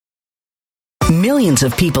Millions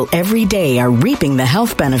of people every day are reaping the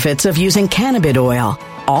health benefits of using cannabis oil,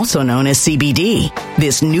 also known as CBD.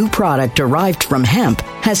 This new product derived from hemp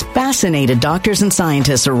has fascinated doctors and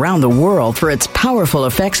scientists around the world for its powerful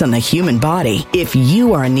effects on the human body. If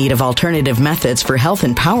you are in need of alternative methods for health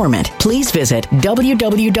empowerment, please visit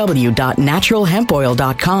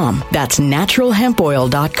www.naturalhempoil.com. That's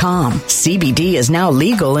naturalhempoil.com. CBD is now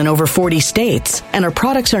legal in over 40 states, and our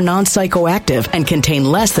products are non-psychoactive and contain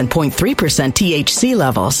less than 0.3% THC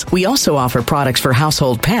levels. We also offer products for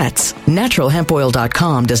household pets.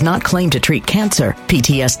 Naturalhempoil.com does not claim to treat cancer,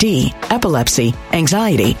 PTSD, epilepsy,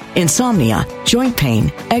 anxiety, insomnia, joint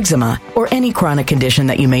pain, eczema, or any chronic condition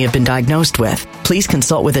that you may have been diagnosed with. Please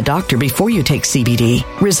consult with a doctor before you take CBD.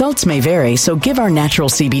 Results may vary, so give our natural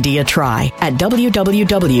CBD a try at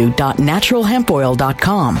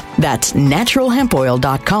www.naturalhempoil.com. That's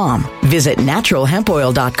naturalhempoil.com. Visit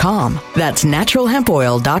naturalhempoil.com. That's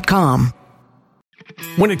naturalhempoil.com.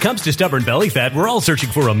 When it comes to stubborn belly fat, we're all searching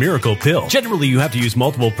for a miracle pill. Generally, you have to use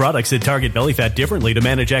multiple products that target belly fat differently to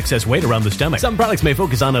manage excess weight around the stomach. Some products may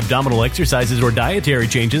focus on abdominal exercises or dietary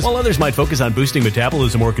changes, while others might focus on boosting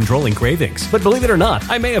metabolism or controlling cravings. But believe it or not,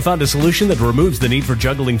 I may have found a solution that removes the need for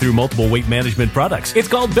juggling through multiple weight management products. It's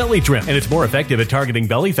called Belly Trim, and it's more effective at targeting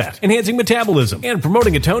belly fat, enhancing metabolism, and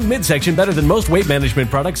promoting a toned midsection better than most weight management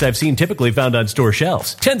products I've seen typically found on store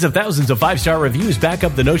shelves. Tens of thousands of 5-star reviews back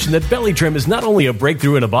up the notion that Belly Trim is not only a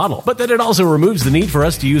breakthrough in a bottle, but that it also removes the need for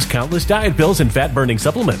us to use countless diet pills and fat-burning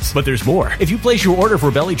supplements. But there's more. If you place your order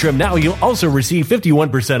for Belly Trim now, you'll also receive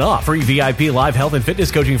 51% off, free VIP live health and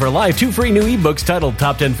fitness coaching for life, 2 free new ebooks titled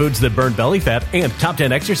Top 10 Foods That Burn Belly Fat and Top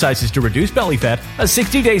 10 Exercises to Reduce Belly Fat, a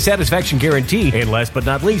 60-day satisfaction guarantee, and last but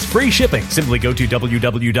not least, free shipping. Simply go to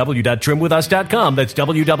www.trimwithus.com. That's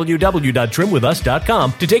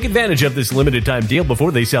www.trimwithus.com to take advantage of this limited time deal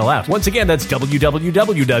before they sell out. Once again, that's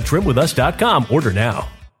www.trimwithus.com. Order now.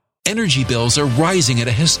 Energy bills are rising at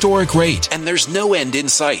a historic rate, and there's no end in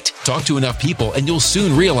sight. Talk to enough people, and you'll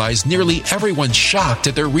soon realize nearly everyone's shocked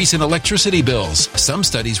at their recent electricity bills. Some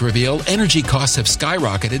studies reveal energy costs have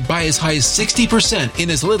skyrocketed by as high as 60%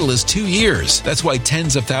 in as little as 2 years. That's why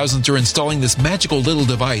tens of thousands are installing this magical little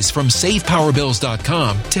device from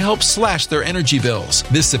SavePowerBills.com to help slash their energy bills.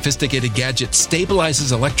 This sophisticated gadget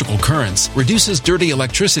stabilizes electrical currents, reduces dirty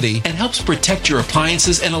electricity, and helps protect your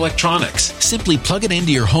appliances and electronics. Simply plug it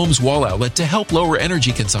into your home's wall outlet to help lower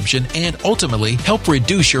energy consumption and ultimately help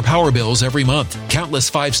reduce your power bills every month.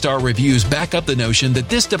 Countless 5-star reviews back up the notion that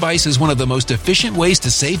this device is one of the most efficient ways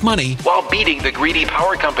to save money while beating the greedy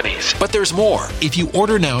power companies. But there's more. If you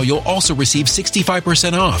order now, you'll also receive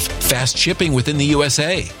 65% off, fast shipping within the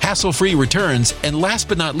USA, hassle-free returns, and last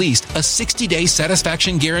but not least, a 60-day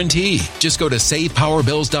satisfaction guarantee. Just go to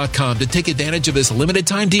SavePowerBills.com to take advantage of this limited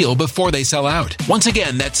time deal before they sell out. Once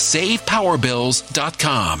again, that's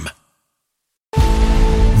SavePowerBills.com.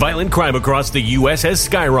 Violent crime across the U.S. has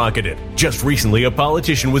skyrocketed. Just recently, a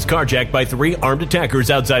politician was carjacked by 3 armed attackers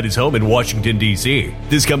outside his home in Washington, D.C.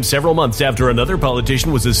 This comes several months after another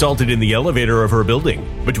politician was assaulted in the elevator of her building.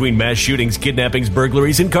 Between mass shootings, kidnappings,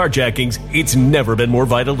 burglaries, and carjackings, it's never been more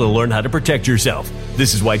vital to learn how to protect yourself.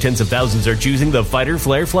 This is why tens of thousands are choosing the Fighter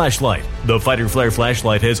Flare flashlight. The Fighter Flare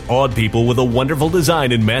flashlight has awed people with a wonderful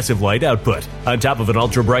design and massive light output. On top of an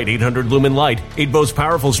ultra-bright 800-lumen light, it boasts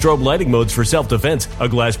powerful strobe lighting modes for self-defense, a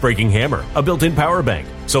glass-breaking hammer, a built-in power bank,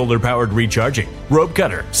 solar-powered recharging, rope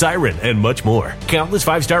cutter, siren, and much more. Countless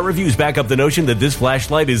 5-star reviews back up the notion that this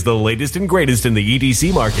flashlight is the latest and greatest in the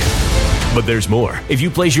EDC market. But there's more. If you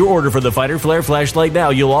place your order for the Fighter Flare flashlight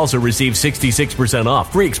now, you'll also receive 66%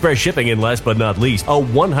 off, free express shipping, and last but not least, a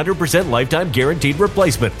 100% lifetime guaranteed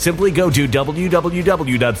replacement. Simply go to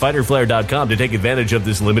www.fighterflare.com to take advantage of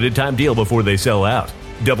this limited time deal before they sell out.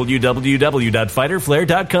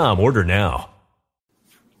 www.fighterflare.com. Order now.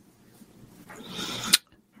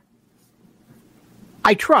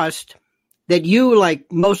 I trust that you, like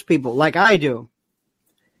most people, like I do,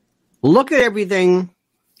 look at everything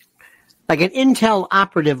like an intel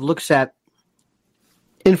operative looks at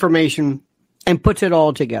information and puts it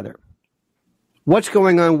all together. What's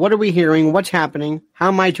going on? What are we hearing? What's happening? How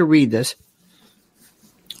am I to read this?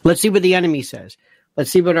 Let's see what the enemy says. Let's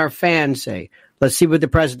see what our fans say. Let's see what the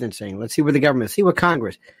president's saying. Let's see what the government, see what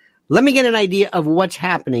Congress. Let me get an idea of what's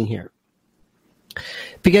happening here.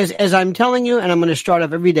 Because as I'm telling you, and I'm going to start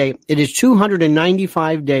off every day, it is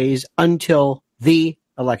 295 days until the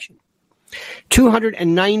election.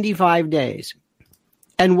 295 days.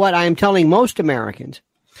 And what I'm telling most Americans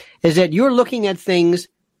is that you're looking at things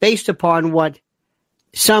based upon what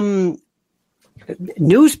some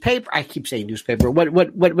newspaper, I keep saying newspaper,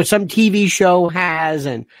 what some TV show has,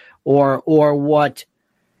 and or what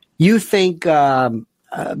you think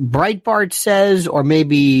Breitbart says, or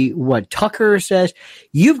maybe what Tucker says.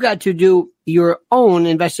 You've got to do your own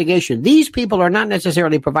investigation. These people are not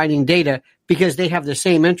necessarily providing data because they have the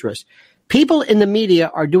same interests. People in the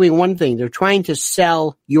media are doing one thing. They're trying to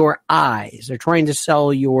sell your eyes. They're trying to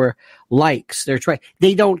sell your likes.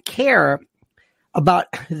 They don't care about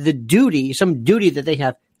the duty, some duty that they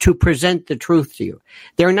have to present the truth to you.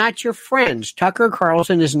 They're not your friends. Tucker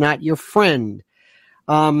Carlson is not your friend.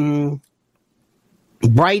 Breitbart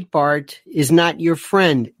is not your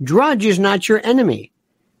friend. Drudge is not your enemy.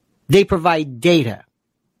 They provide data.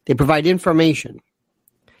 They provide information.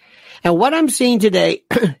 And what I'm seeing today,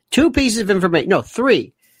 2 pieces of information. No,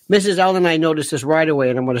 3. Mrs. Ellen and I noticed this right away,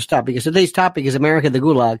 and I'm going to stop because today's topic is America the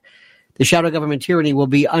Gulag. The shadow government tyranny will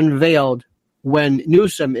be unveiled when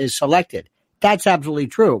Newsom is selected. That's absolutely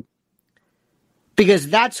true. Because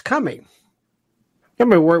that's coming.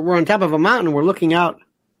 Remember, we're on top of a mountain. We're looking out.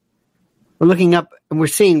 We're looking up, and we're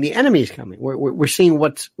seeing the enemies coming. We're seeing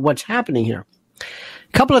what's happening here.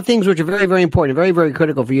 A couple of things which are very, very important, very, very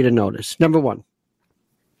critical for you to notice. Number 1.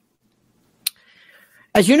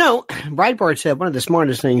 As you know, Breitbart said one of the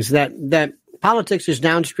smartest things, that politics is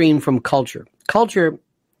downstream from culture. Culture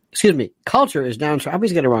is downstream. I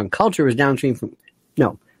always get it wrong. Culture is downstream from,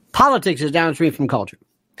 no, politics is downstream from culture.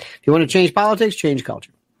 If you want to change politics, change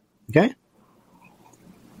culture. Okay?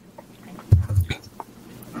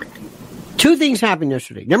 2 things happened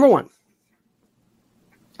yesterday. Number 1,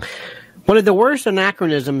 one of the worst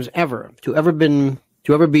anachronisms ever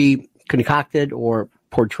to be concocted or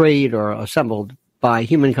portrayed or assembled by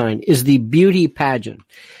humankind is the beauty pageant.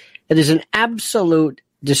 It is an absolute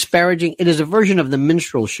disparaging. It is a version of the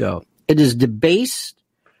minstrel show. It is debased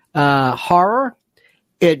horror.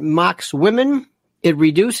 It mocks women. It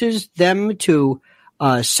reduces them to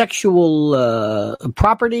sexual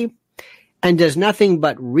property and does nothing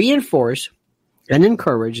but reinforce and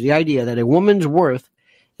encourage the idea that a woman's worth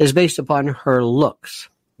is based upon her looks.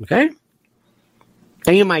 Okay?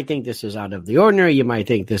 And you might think this is out of the ordinary. You might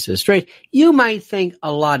think this is strange. You might think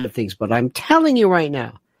a lot of things, but I'm telling you right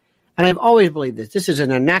now, and I've always believed this is an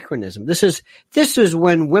anachronism. This is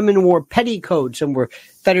when women wore petticoats and were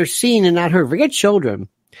better seen and not heard. Forget children.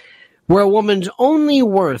 Where a woman's only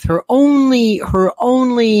worth, her only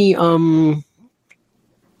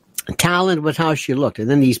talent was how she looked. And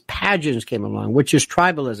then these pageants came along, which is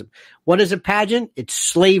tribalism. What is a pageant? It's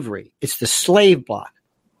slavery. It's the slave block.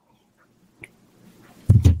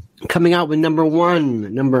 Coming out with number 1.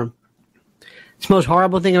 It's the most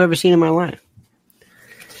horrible thing I've ever seen in my life.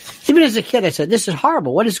 Even as a kid, I said, this is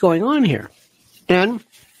horrible. What is going on here? And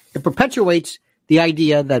it perpetuates the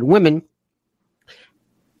idea that women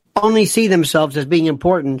only see themselves as being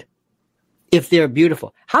important if they're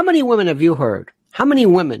beautiful. How many women have you heard? How many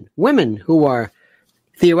women who are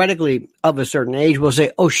theoretically of a certain age will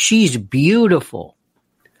say, oh, she's beautiful.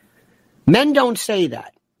 Men don't say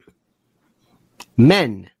that.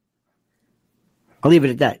 Men, I'll leave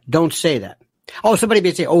it at that, don't say that. Oh, somebody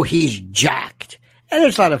may say, oh, he's jacked. And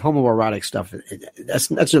there's a lot of homoerotic stuff.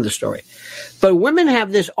 That's another story. But women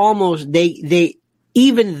have this almost, they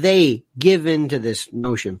give in to this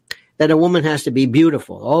notion that a woman has to be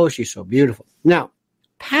beautiful. Oh, she's so beautiful. Now,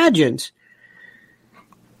 pageants,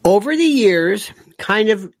 over the years, kind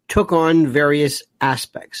of took on various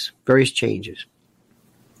aspects, various changes.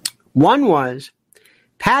 One was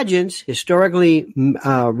pageants historically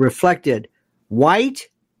reflected white,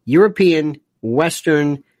 European,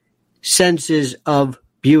 Western senses of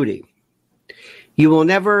beauty. You will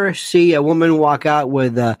never see a woman walk out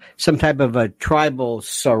with some type of a tribal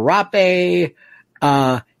serape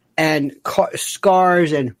and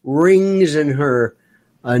scars and rings in her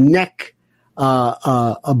neck,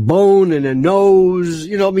 a bone and a nose,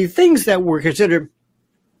 things that were considered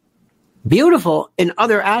beautiful in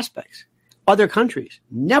other aspects, other countries.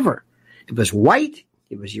 Never. It was white,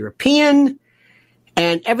 it was European,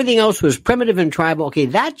 and everything else was primitive and tribal. Okay,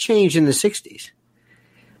 that changed in the 60s.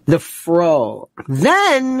 The fro.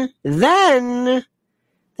 Then they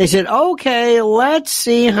said, okay, let's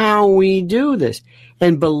see how we do this.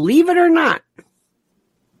 And believe it or not,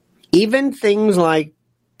 even things like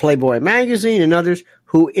Playboy magazine and others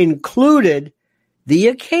who included the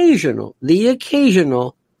occasional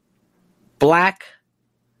black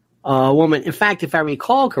woman. In fact, if I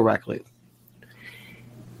recall correctly,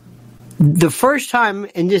 the first time,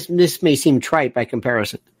 and this may seem trite by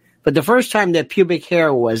comparison, but the first time that pubic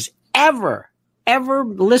hair was ever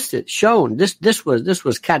listed, shown, this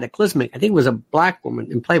was cataclysmic. I think it was a black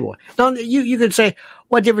woman in Playboy. Now, you could say,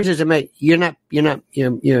 what difference does it make? You're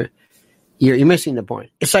You're missing the point.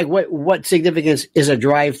 It's like what significance is a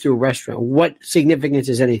drive-through restaurant? What significance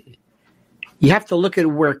is anything? You have to look at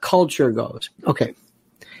where culture goes. Okay.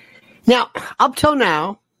 Now, up till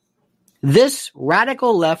now, this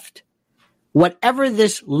radical left, whatever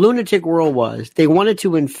this lunatic world was, they wanted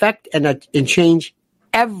to infect and change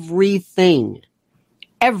everything.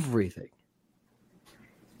 Everything.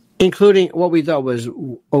 Including what we thought was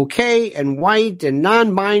okay and white and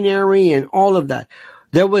non-binary and all of that.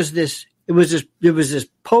 There was this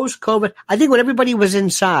post-COVID. I think when everybody was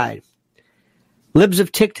inside, Libs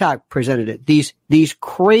of TikTok presented it. These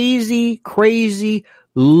crazy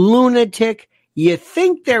lunatic. You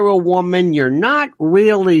think they're a woman. You're not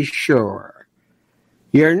really sure.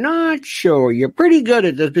 You're not sure. You're pretty good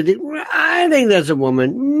at this. But I think that's a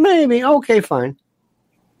woman. Maybe. Okay, fine.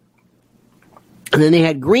 And then they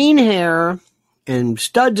had green hair and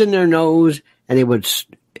studs in their nose, and they would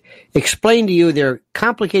explain to you their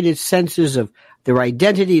complicated senses of their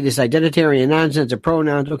identity, this identitarian nonsense of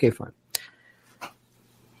pronouns. Okay, fine.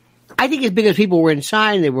 I think it's because people were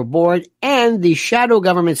inside and they were bored, and the shadow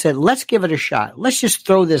government said, let's give it a shot. Let's just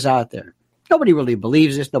throw this out there. Nobody really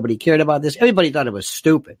believes this. Nobody cared about this. Everybody thought it was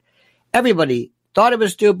stupid. Everybody thought it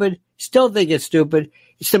was stupid, still think it's stupid.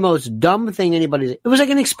 It's the most dumb thing anybody. It was like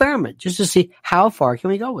an experiment just to see how far can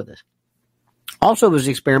we go with this. Also, it was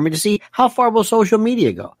an experiment to see how far will social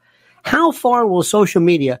media go. How far will social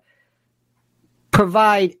media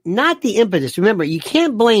provide not the impetus? Remember, you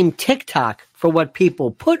can't blame TikTok for what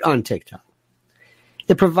people put on TikTok.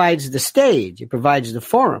 It provides the stage. It provides the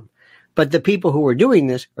forum. But the people who are doing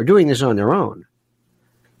this on their own.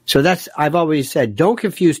 So I've always said, don't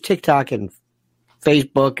confuse TikTok and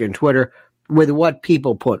Facebook and Twitter with what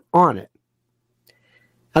people put on it.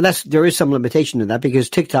 Now there is some limitation to that because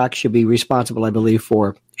TikTok should be responsible, I believe,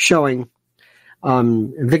 for showing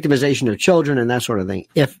victimization of children and that sort of thing,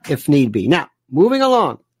 if need be. Now, moving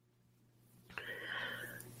along.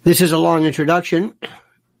 This is a long introduction,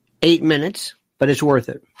 8 minutes, but it's worth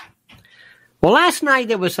it. Well, last night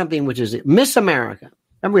there was something which is Miss America.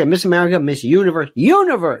 Remember, we had Miss America, Miss Universe.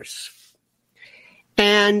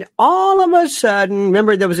 And all of a sudden,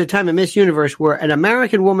 remember there was a time in Miss Universe where an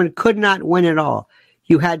American woman could not win at all.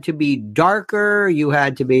 You had to be darker, you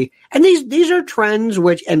had to be, and these are trends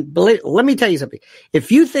which, and let me tell you something.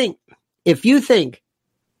 If you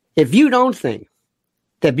don't think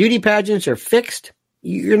that beauty pageants are fixed,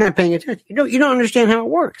 you're not paying attention. You don't understand how it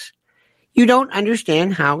works. You don't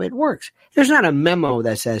understand how it works. There's not a memo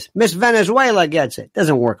that says, Miss Venezuela gets it. It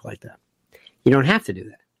doesn't work like that. You don't have to do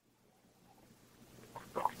that.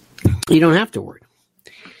 You don't have to worry.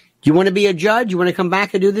 Do you want to be a judge? You want to come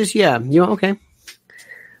back and do this? Yeah. Okay.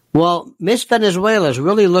 Well, Miss Venezuela is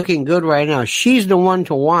really looking good right now. She's the one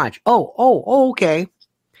to watch. Oh, okay.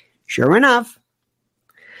 Sure enough.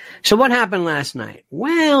 So what happened last night?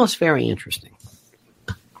 Well, it's very interesting.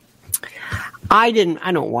 I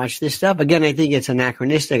don't watch this stuff. Again, I think it's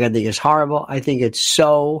anachronistic. I think it's horrible. I think it's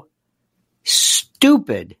so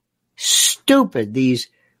stupid, these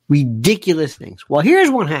ridiculous things. Well, here's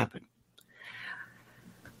what happened.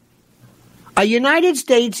 A United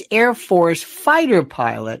States Air Force fighter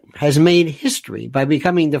pilot has made history by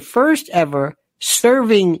becoming the first ever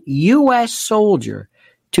serving U.S. soldier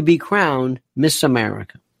to be crowned Miss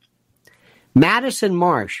America. Madison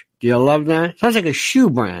Marsh. Do you love that? Sounds like a shoe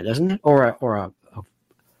brand, doesn't it? Or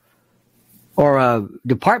a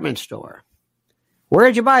department store.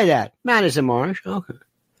 Where'd you buy that? Madison Marsh. Okay.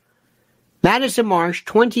 Madison Marsh,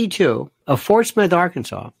 22, of Fort Smith,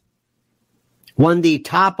 Arkansas, won the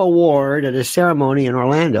top award at a ceremony in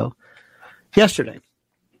Orlando yesterday.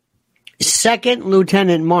 Second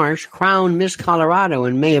Lieutenant Marsh crowned Miss Colorado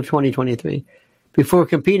in May of 2023 before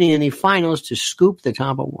competing in the finals to scoop the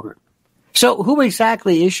top award. So who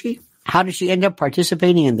exactly is she? How did she end up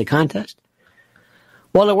participating in the contest?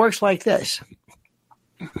 Well, it works like this.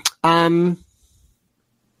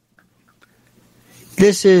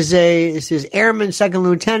 This is Airman Second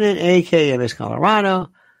Lieutenant, aka Miss Colorado.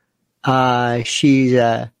 She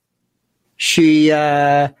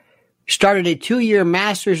started a 2-year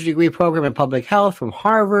master's degree program in public health from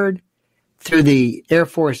Harvard through the Air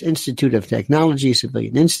Force Institute of Technology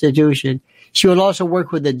Civilian Institution. She will also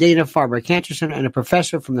work with the Dana-Farber Cancer Center and a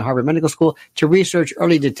professor from the Harvard Medical School to research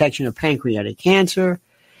early detection of pancreatic cancer.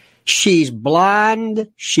 She's blonde.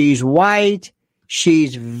 She's white.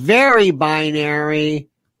 She's very binary,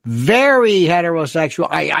 very heterosexual.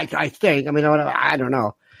 I think. I mean, I don't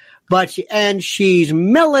know. But she's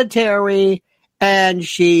military, and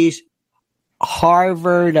she's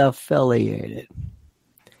Harvard affiliated.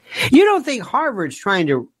 You don't think Harvard's trying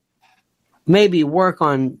to maybe work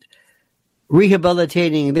on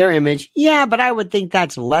rehabilitating their image. Yeah, but I would think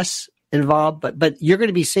that's less involved. But you're going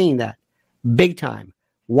to be seeing that big time.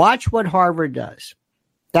 Watch what Harvard does.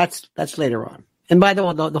 That's later on. And by the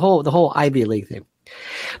way, the whole Ivy League thing.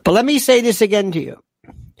 But let me say this again to you.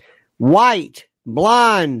 White,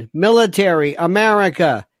 blonde, military,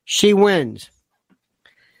 America, she wins.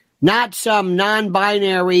 Not some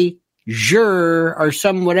non-binary juror or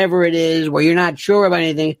some whatever it is where you're not sure about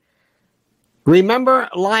anything. Remember,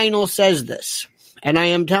 Lionel says this, and I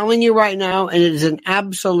am telling you right now, and it is an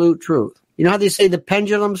absolute truth. You know how they say the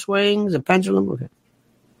pendulum swings? The pendulum? Okay.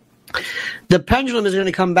 The pendulum is going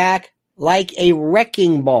to come back like a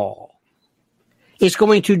wrecking ball. It's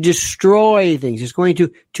going to destroy things. It's going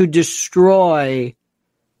to destroy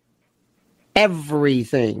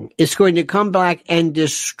everything. It's going to come back and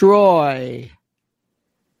destroy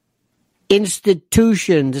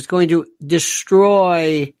institutions. It's going to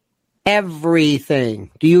destroy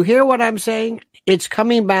everything. Do you hear what I'm saying? It's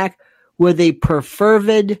coming back with a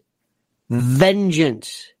perfervid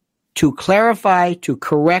vengeance to clarify, to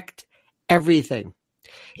correct everything.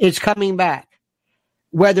 It's coming back.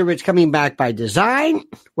 Whether it's coming back by design,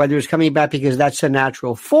 whether it's coming back because that's a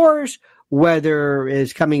natural force, whether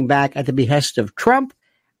it's coming back at the behest of Trump,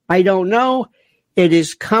 I don't know. It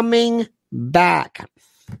is coming back.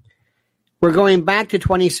 We're going back to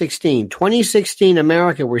 2016. 2016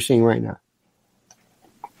 America we're seeing right now.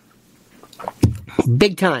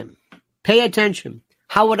 Big time. Pay attention.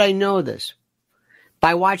 How would I know this?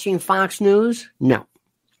 By watching Fox News? No.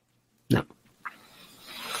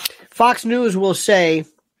 Fox News will say,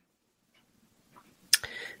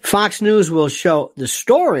 Fox News will show the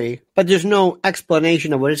story, but there's no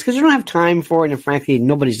explanation of what it is because they don't have time for it, and frankly,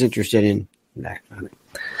 nobody's interested in that.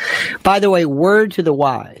 By the way, word to the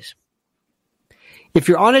wise. If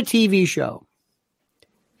you're on a TV show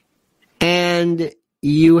and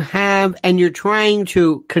you're trying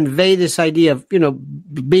to convey this idea of,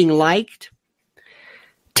 being liked,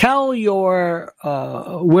 tell your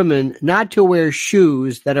women not to wear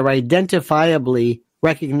shoes that are identifiably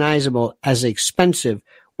recognizable as expensive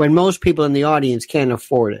when most people in the audience can't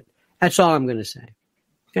afford it. That's all I'm going to say.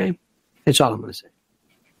 Okay? That's all I'm going to say.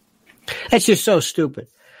 That's just so stupid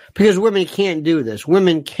because women can't do this.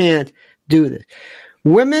 Women can't do this.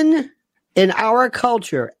 Women in our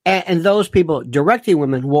culture and those people directing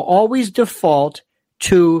women will always default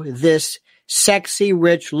to this sexy,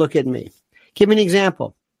 rich, look at me. Give me an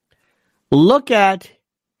example.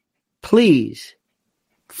 Please,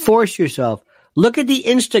 force yourself. Look at the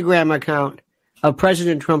Instagram account of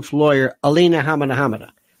President Trump's lawyer, Alina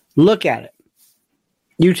Hamada. Look at it.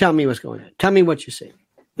 You tell me what's going on. Tell me what you see.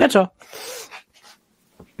 That's all.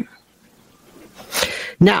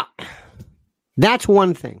 Now, that's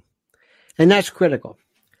one thing, and that's critical.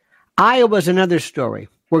 Iowa's another story.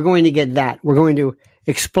 We're going to get that. We're going to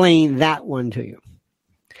explain that one to you.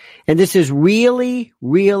 And this is really,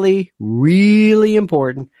 really, really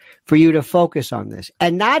important for you to focus on this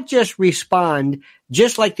and not just respond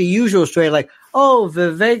just like the usual story, like, oh,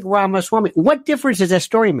 Vivek Ramaswamy. What difference does that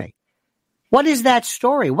story make? What is that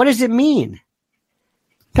story? What does it mean?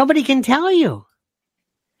 Nobody can tell you.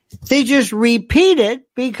 They just repeat it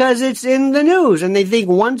because it's in the news. And they think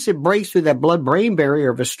once it breaks through that blood-brain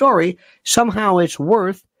barrier of a story, somehow it's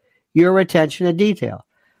worth your attention to detail.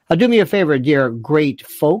 Do me a favor, dear great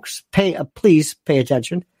folks. Please pay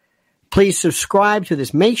attention. Please subscribe to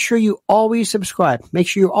this. Make sure you always subscribe. Make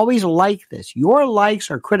sure you always like this. Your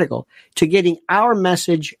likes are critical to getting our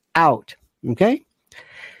message out. Okay?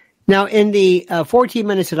 Now, in the 14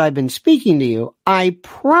 minutes that I've been speaking to you, I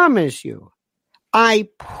promise you,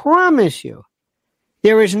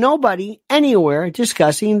 there is nobody anywhere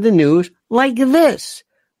discussing the news like this.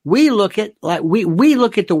 We look at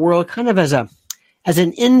the world kind of as an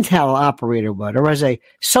intel operator would, or as a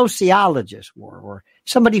sociologist or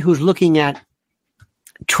somebody who's looking at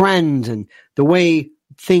trends and the way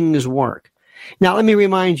things work. Now, let me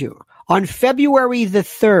remind you, on February the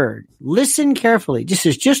 3rd, listen carefully, this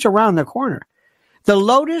is just around the corner, the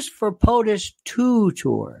Lotus for POTUS 2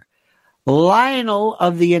 tour, Lionel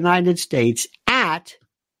of the United States at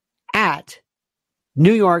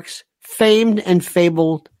New York's famed and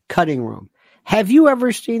fabled Cutting Room. Have you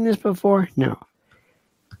ever seen this before? No.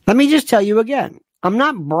 Let me just tell you again. I'm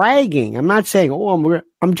not bragging. I'm not saying,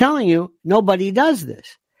 I'm telling you, nobody does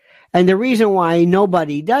this. And the reason why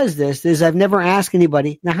nobody does this is I've never asked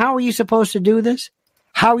anybody, now how are you supposed to do this?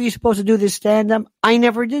 How are you supposed to do this stand-up? I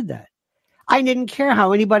never did that. I didn't care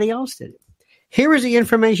how anybody else did it. Here is the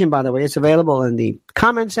information, by the way. It's available in the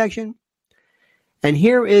comment section. And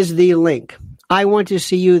here is the link. I want to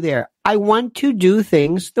see you there. I want to do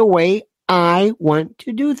things the way I want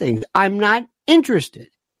to do things. I'm not interested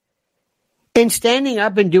in standing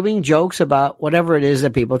up and doing jokes about whatever it is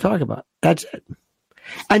that people talk about. That's it.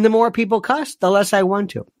 And the more people cuss, the less I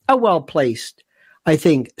want to. A well-placed, I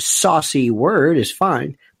think, saucy word is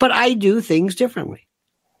fine, but I do things differently.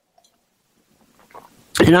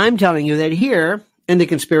 And I'm telling you that here in the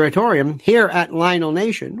conspiratorium, here at Lionel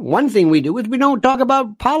Nation, one thing we do is we don't talk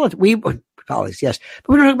about politics. Politics, yes,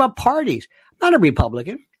 but we don't talk about parties. I'm not a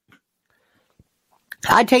Republican.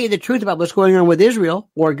 I tell you the truth about what's going on with Israel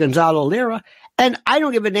or Gonzalo Lira, and I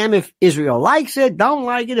don't give a damn if Israel likes it, don't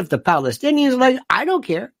like it, if the Palestinians like it. I don't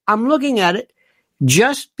care. I'm looking at it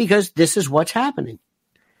just because this is what's happening.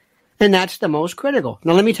 And that's the most critical.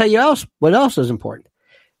 Now, let me tell you what else is important.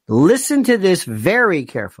 Listen to this very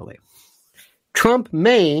carefully. Trump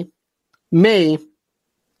may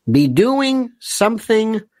be doing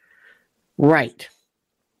something right.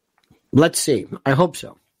 Let's see. I hope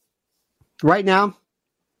so. Right now,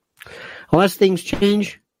 unless things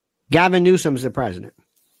change, Gavin Newsom's the president.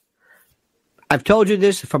 I've told you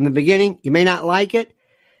this from the beginning. You may not like it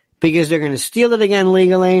because they're going to steal it again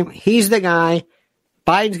legally. He's the guy.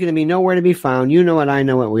 Biden's going to be nowhere to be found. You know it. I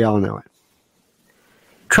know it. We all know it.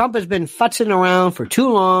 Trump has been futzing around for too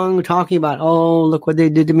long, talking about, oh, look what they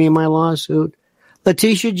did to me in my lawsuit.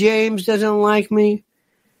 Letitia James doesn't like me.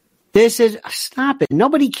 Stop it.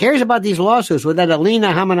 Nobody cares about these lawsuits with that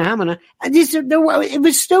Alina Hamana. It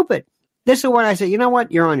was stupid. This is when I said, you know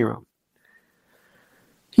what? You're on your own.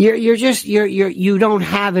 You don't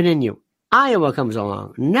have it in you. Iowa comes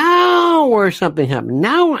along. Now where something happened.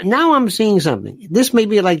 Now I'm seeing something. This may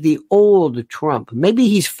be like the old Trump. Maybe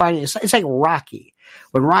he's fighting. It's like Rocky.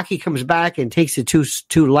 When Rocky comes back and takes it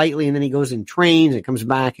too lightly, and then he goes and trains and comes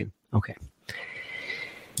back and okay.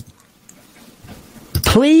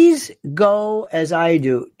 Please go as I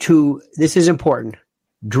do to, this is important,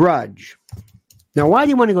 Drudge. Now, why do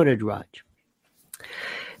you want to go to Drudge?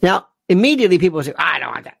 Now, immediately people say, I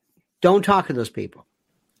don't want that. Don't talk to those people.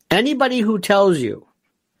 Anybody who tells you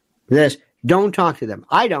this, don't talk to them.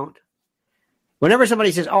 I don't. Whenever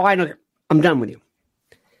somebody says, oh, I don't care, I'm done with you.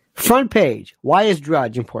 Front page, why is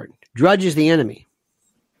Drudge important? Drudge is the enemy.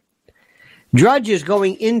 Drudge is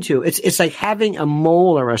going into, it's like having a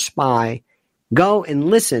mole or a spy go and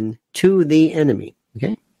listen to the enemy.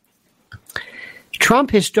 Okay.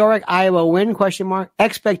 Trump historic Iowa win, ?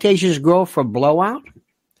 Expectations grow for blowout.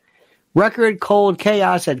 Record cold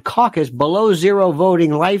chaos at caucus, below zero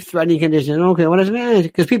voting, life-threatening conditions. Okay, what does it mean?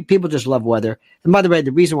 Because people just love weather. And by the way,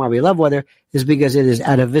 the reason why we love weather is because it is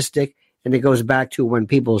atavistic, and it goes back to when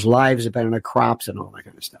people's lives depend on the crops and all that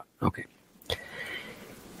kind of stuff. Okay.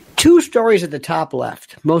 2 stories at the top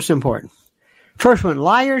left, most important. First one,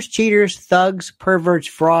 liars, cheaters, thugs, perverts,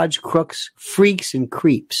 frauds, crooks, freaks, and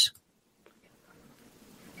creeps.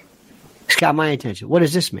 It's got my attention. What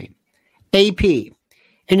does this mean? AP.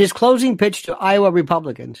 In his closing pitch to Iowa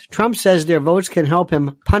Republicans, Trump says their votes can help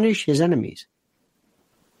him punish his enemies.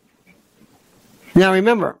 Now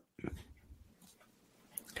remember,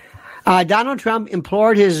 Donald Trump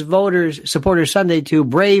implored his supporters Sunday to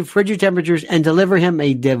brave frigid temperatures and deliver him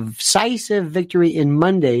a decisive victory in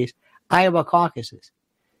Monday's Iowa caucuses,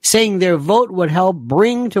 saying their vote would help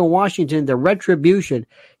bring to Washington the retribution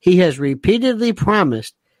he has repeatedly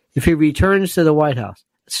promised if he returns to the White House.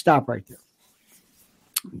 Let's stop right there.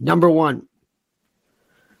 Number 1,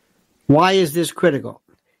 why is this critical?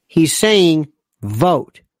 He's saying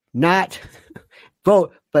vote, not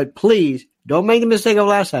vote, but please don't make the mistake of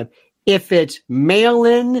last time. If it's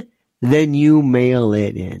mail-in, then you mail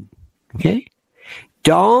it in. Okay?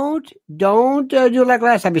 Don't do like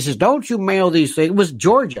last time. He says, don't you mail these things. It was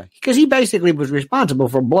Georgia, because he basically was responsible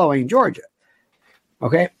for blowing Georgia.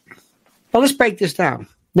 Okay? Well, let's break this down.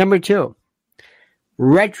 Number 2,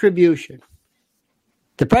 retribution.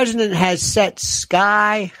 The president has set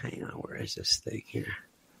hang on, where is this thing here?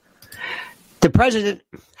 The president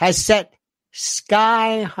has set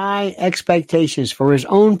sky-high expectations for his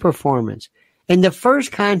own performance in the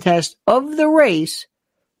first contest of the race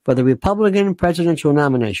for the Republican presidential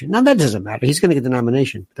nomination. Now, that doesn't matter. He's going to get the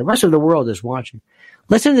nomination. The rest of the world is watching.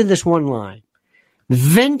 Listen to this one line.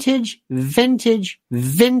 Vintage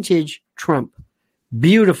Trump.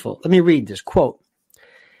 Beautiful. Let me read this. Quote,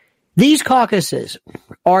 these caucuses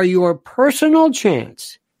are your personal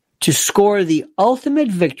chance to score the ultimate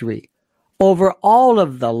victory over all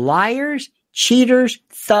of the liars, cheaters,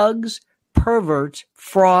 thugs, perverts,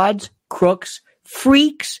 frauds, crooks,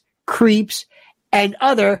 freaks, creeps, and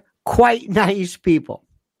other quite nice people.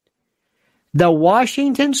 The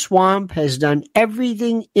Washington swamp has done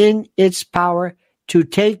everything in its power to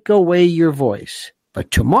take away your voice.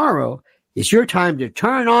 But tomorrow, It's your time to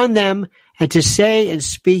turn on them and to say and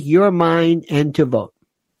speak your mind and to vote.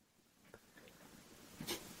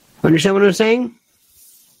 Understand what I'm saying?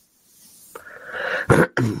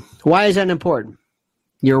 Why is that important?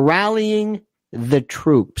 You're rallying the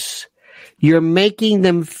troops. You're making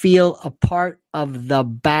them feel a part of the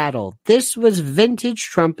battle. This was vintage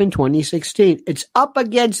Trump in 2016. It's up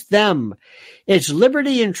against them. It's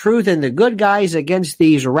liberty and truth and the good guys against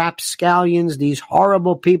these rapscallions, these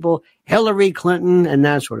horrible people, Hillary Clinton, and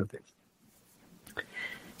that sort of thing.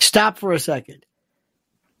 Stop for a second.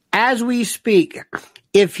 As we speak,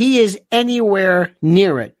 if he is anywhere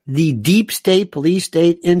near it, the deep state, police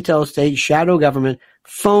state, intel state, shadow government,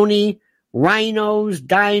 phony, rhinos,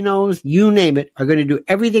 dinos, you name it, are going to do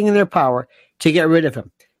everything in their power to get rid of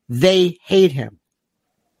him. They hate him.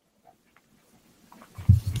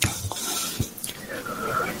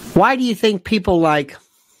 Why do you think people like,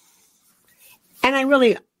 and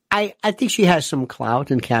I think she has some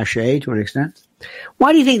clout and cachet to an extent.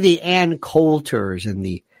 Why do you think the Ann Coulters and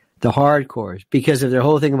the hardcores, because of their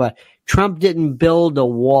whole thing about Trump didn't build a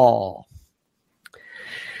wall?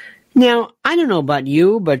 Now, I don't know about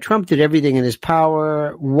you, but Trump did everything in his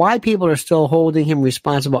power. Why people are still holding him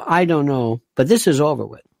responsible, I don't know, but this is over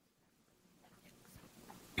with.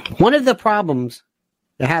 One of the problems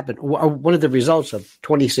that happened, or one of the results of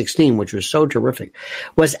 2016, which was so terrific,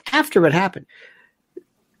 was after it happened,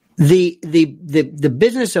 the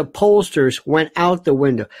business of pollsters went out the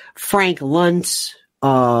window. Frank Luntz,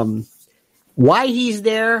 why he's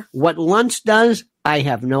there, what Luntz does, I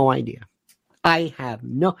have no idea.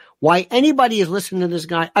 Why anybody is listening to this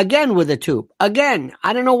guy, again with a tube. Again,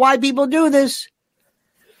 I don't know why people do this.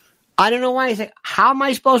 I don't know why. I say, how am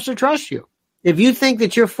I supposed to trust you if you think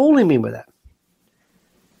that you're fooling me with that?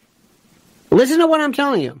 Listen to what I'm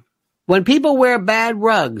telling you. When people wear bad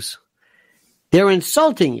rugs, they're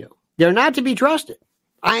insulting you. They're not to be trusted.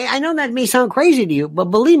 I know that may sound crazy to you, but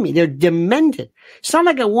believe me, they're demented. It's not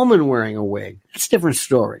like a woman wearing a wig. That's a different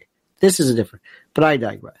story. This is a different, but I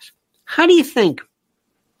digress. How do you think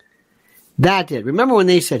that did? Remember when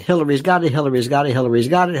they said Hillary's got it, Hillary's got it, Hillary's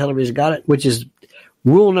got it, Hillary's got it, which is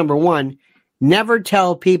rule number one. Never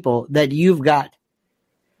tell people that you've got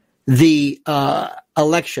the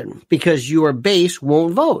election because your base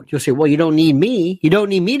won't vote. You'll say, well, you don't need me. You don't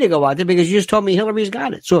need me to go out there because you just told me Hillary's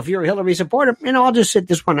got it. So if you're a Hillary supporter, I'll just sit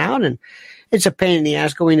this one out, and it's a pain in the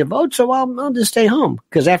ass going to vote, so I'll just stay home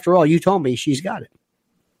because after all, you told me she's got it.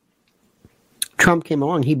 Trump came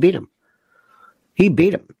along. He beat him. And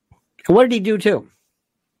what did he do too?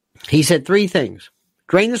 He said three things.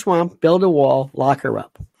 Drain the swamp, build a wall, lock her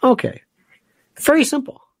up. Okay. Very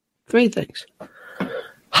simple. Three things.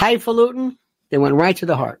 Highfalutin, they went right to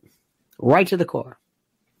the heart, right to the core.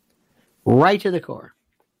 Right to the core.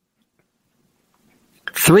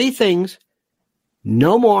 Three things,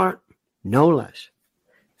 no more, no less.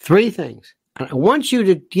 Three things. And I want you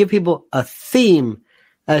to give people a theme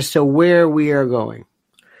as to where we are going.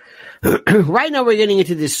 Right now we're getting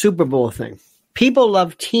into this Super Bowl thing. People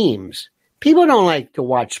love teams. People don't like to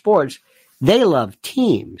watch sports. They love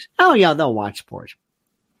teams. Oh, yeah, they'll watch sports.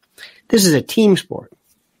 This is a team sport.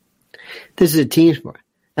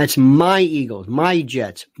 That's my Eagles, my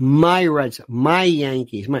Jets, my Reds, my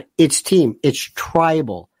Yankees. It's team. It's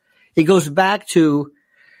tribal. It goes back to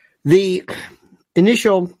the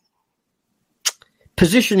initial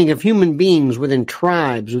positioning of human beings within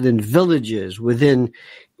tribes, within villages,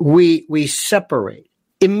 we separate.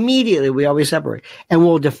 Immediately, we always separate. And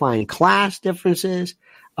we'll define class differences,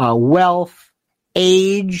 wealth,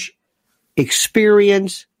 age,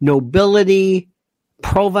 experience, nobility,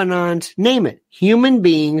 provenance, name it. Human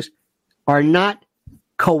beings are not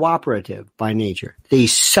cooperative by nature. They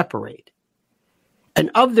separate. And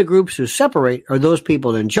of the groups who separate are those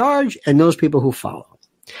people in charge and those people who follow.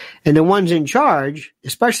 And the ones in charge,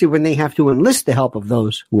 especially when they have to enlist the help of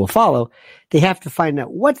those who will follow, they have to find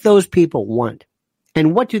out what those people want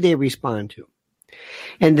and what do they respond to.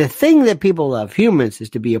 And the thing that people love, humans,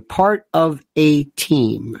 is to be a part of a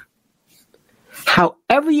team.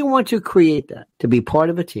 However you want to create that, to be part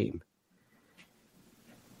of a team.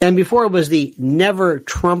 And before it was the never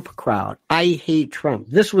Trump crowd. I hate Trump.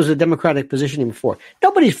 This was a Democratic positioning before.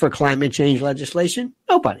 Nobody's for climate change legislation.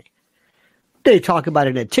 Nobody. They talk about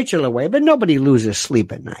it in a titular way, but nobody loses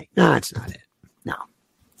sleep at night. No, that's not it. No.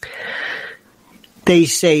 They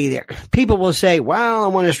say there. People will say, well, I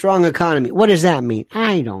want a strong economy. What does that mean?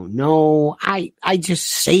 I don't know. I just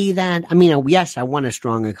say that. Yes, I want a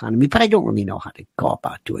strong economy, but I don't really know how to go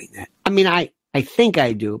about doing that. I think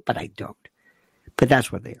I do, but I don't. But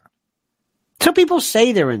that's what they are. So people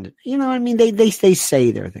say they're in it. They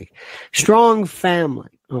say their thing. Strong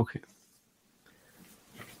family. Okay.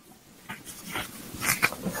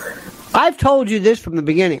 I've told you this from the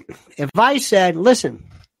beginning. If I said, listen,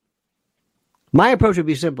 my approach would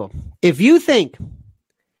be simple. If you think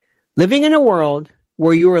living in a world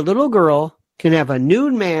where you're a little girl can have a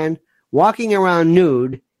nude man walking around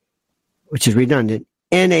nude, which is redundant,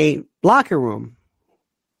 in a locker room,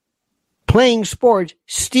 playing sports,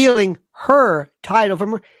 stealing her title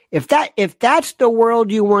from her, if that's the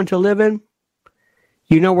world you want to live in,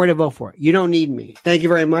 you know where to vote for. You don't need me. Thank you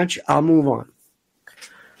very much. I'll move on.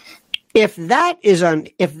 If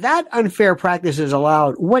that unfair practice is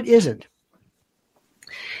allowed, what isn't?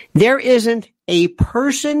 There isn't a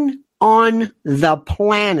person on the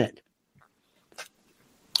planet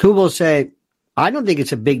who will say, I don't think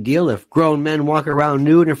it's a big deal if grown men walk around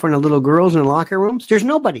nude in front of little girls in locker rooms. There's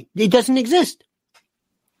nobody. It doesn't exist.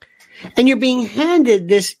 And you're being handed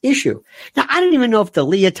this issue. Now, I don't even know if the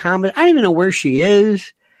Leah Thomas, I don't even know where she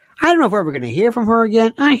is. I don't know if we're ever going to hear from her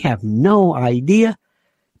again. I have no idea.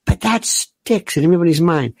 But that sticks in everybody's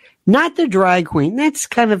mind. Not the drag queen. That's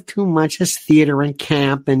kind of too much. That's theater and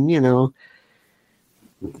camp and,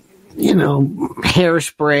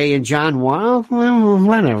 Hairspray and John Wall. Well,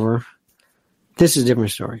 whatever. This is a different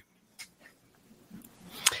story.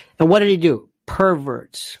 And what did he do?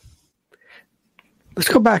 Perverts. Let's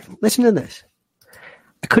go back. Listen to this.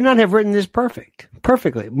 I could not have written this more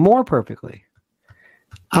perfectly.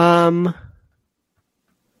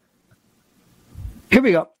 Here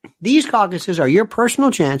we go. These caucuses are your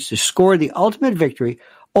personal chance to score the ultimate victory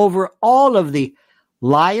over all of the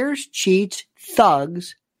liars, cheats,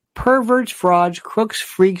 thugs, perverts, frauds, crooks,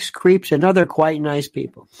 freaks, creeps, and other quite nice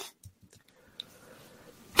people.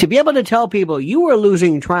 To be able to tell people you are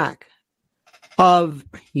losing track of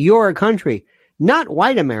your country, not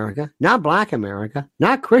white America, not black America,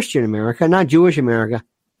 not Christian America, not Jewish America,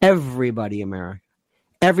 everybody America.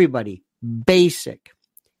 Everybody. Basic.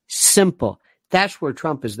 Simple. That's where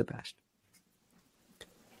Trump is the best.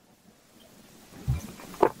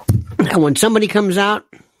 And when somebody comes out,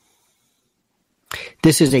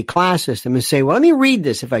 this is a class system, and say, well, let me read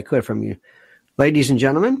this if I could from you. Ladies and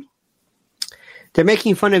gentlemen, they're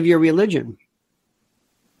making fun of your religion.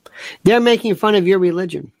 They're making fun of your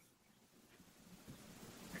religion.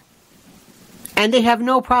 And they have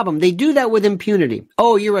no problem. They do that with impunity.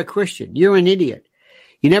 Oh, you're a Christian. You're an idiot.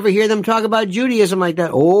 You never hear them talk about Judaism like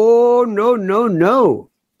that. Oh, no.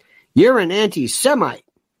 You're an anti-Semite.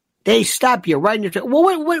 They stop you right in your...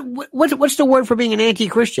 Well, what's the word for being an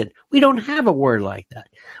anti-Christian? We don't have a word like that.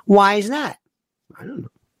 Why is that? I don't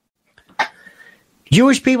know.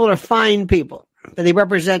 Jewish people are fine people, but they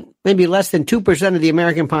represent maybe less than 2% of the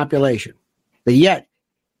American population. But yet,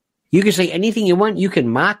 you can say anything you want. You can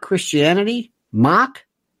mock Christianity. Mock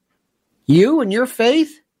you and your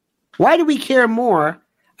faith. Why do we care more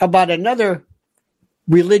about another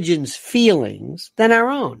religion's feelings than our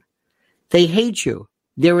own? They hate you.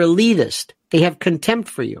 They're elitist. They have contempt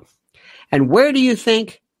for you. And where do you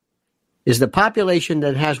think is the population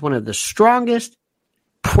that has one of the strongest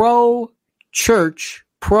pro-church,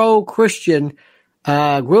 pro-Christian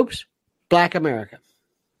groups? Black America.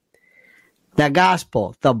 The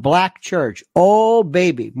gospel, the black church. Oh,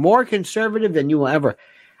 baby. More conservative than you will ever...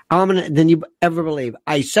 than you ever believe.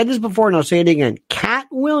 I said this before and I'll say it again. Cat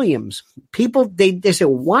Williams. People, they say,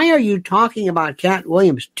 why are you talking about Cat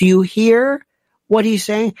Williams? Do you hear what he's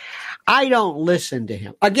saying? I don't listen to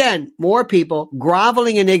him. Again, more people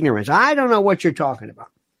groveling in ignorance. I don't know what you're talking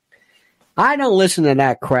about. I don't listen to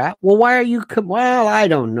that crap. Well, why are you? Well, I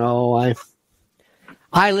don't know.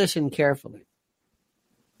 I listen carefully.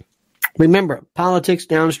 Remember, politics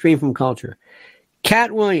downstream from culture.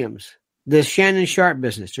 Cat Williams. The Shannon Sharp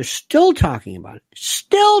business. They're still talking about it.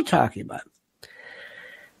 Still talking about it.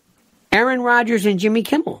 Aaron Rodgers and Jimmy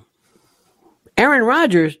Kimmel. Aaron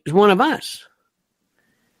Rodgers is one of us.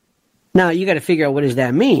 Now, you got to figure out what does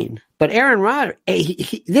that mean. But Aaron Rodgers,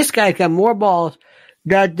 this guy's got more balls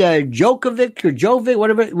that Djokovic or Jovic,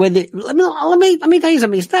 whatever. Let me tell you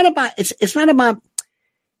something. It's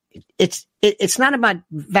not about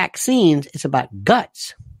vaccines. It's about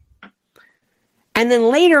guts. And then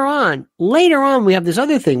later on, we have this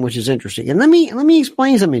other thing which is interesting. And let me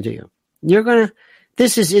explain something to you.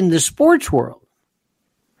 This is in the sports world.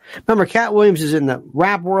 Remember, Cat Williams is in the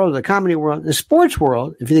rap world, the comedy world, the sports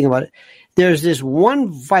world. If you think about it, there's this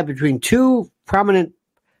one fight between two prominent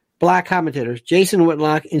black commentators, Jason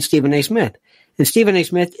Whitlock and Stephen A. Smith. And Stephen A.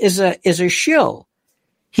 Smith is a shill.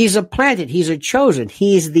 He's a planted. He's a chosen.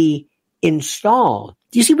 He's the installed.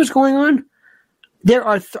 Do you see what's going on? There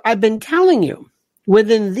are. I've been telling you.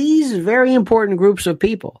 Within these very important groups of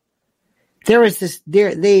people, there is this.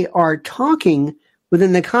 They are talking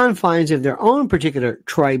within the confines of their own particular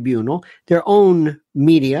tribunal, their own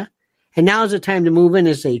media. And now is the time to move in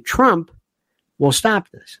and say, Trump will stop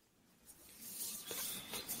this.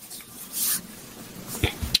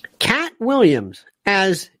 Cat Williams,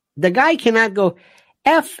 as the guy cannot go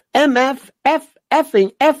F, M, F, F,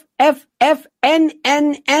 effing, F, F, F, N,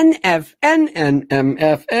 N, N, F, N, N, M,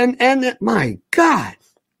 F, N, N. My God.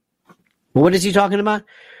 What is he talking about?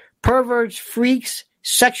 Perverts, freaks,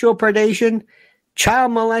 sexual predation,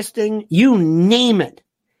 child molesting, you name it.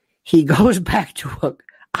 He goes back to work.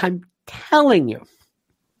 I'm telling you,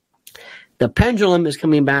 the pendulum is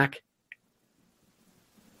coming back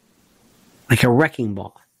like a wrecking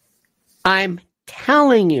ball. I'm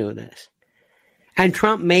telling you this. And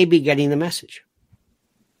Trump may be getting the message.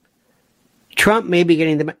 Trump may be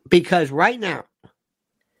getting the because right now,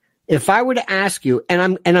 if I were to ask you,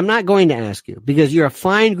 and I'm not going to ask you because you're a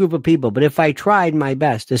fine group of people, but if I tried my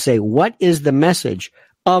best to say what is the message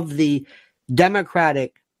of the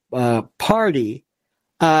Democratic Party,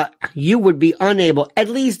 you would be unable, at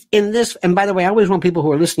least in this, and by the way, I always want people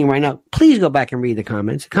who are listening right now, please go back and read the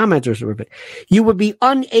comments. The comments are terrific. You would be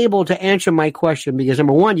unable to answer my question because,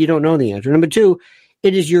 number one, you don't know the answer. Number two,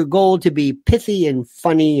 it is your goal to be pithy and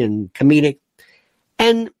funny and comedic,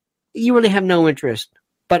 and you really have no interest.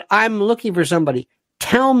 But I'm looking for somebody.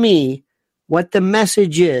 Tell me what the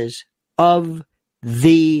message is of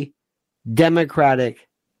the Democratic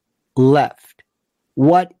left.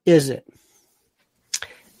 What is it?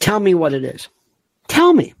 Tell me what it is.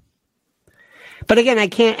 Tell me. But again, I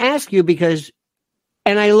can't ask you because,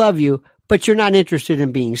 and I love you, but you're not interested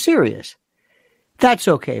in being serious. That's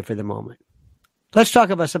okay for the moment. Let's talk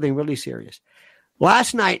about something really serious.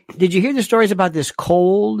 Last night, did you hear the stories about this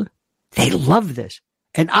cold? They love this.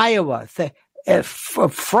 In Iowa,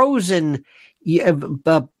 frozen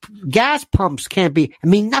gas pumps can't be,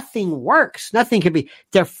 nothing works. Nothing can be.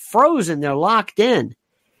 They're frozen. They're locked in.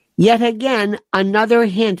 Yet again, another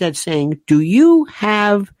hint at saying, do you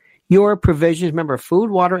have your provisions? Remember,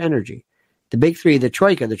 food, water, energy, the big three, the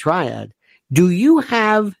troika, the triad. Do you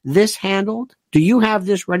have this handled? Do you have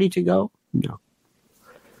this ready to go? No.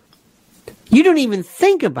 You don't even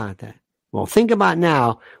think about that. Well, think about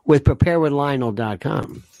now with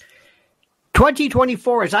preparewithlionel.com.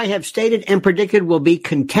 2024, as I have stated and predicted, will be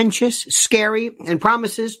contentious, scary, and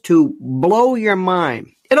promises to blow your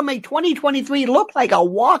mind. It'll make 2023 look like a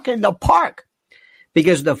walk in the park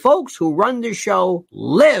because the folks who run the show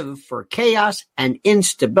live for chaos and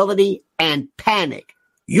instability and panic.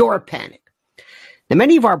 Your panic. Now,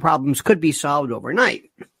 many of our problems could be solved overnight,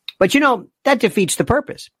 but that defeats the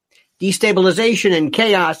purpose. Destabilization and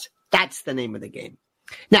chaos, that's the name of the game.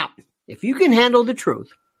 Now, if you can handle the truth,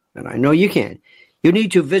 and I know you can, you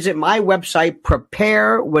need to visit my website,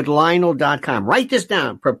 preparewithlionel.com. Write this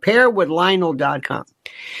down, preparewithlionel.com.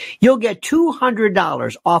 You'll get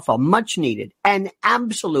 $200 off a much-needed and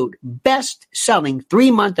absolute best-selling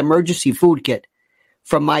 3-month emergency food kit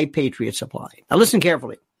from My Patriot Supply. Now listen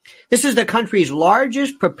carefully. This is the country's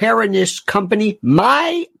largest preparedness company.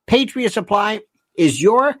 My Patriot Supply is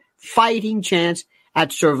your fighting chance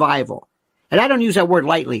at survival. And I don't use that word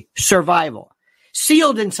lightly, survival.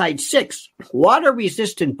 Sealed inside 6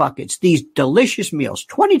 water-resistant buckets, these delicious meals,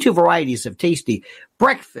 22 varieties of tasty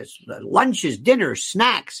breakfasts, lunches, dinners,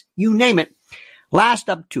 snacks, you name it, last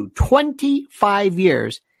up to 25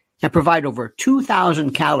 years and provide over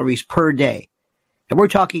 2,000 calories per day. And we're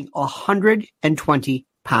talking 120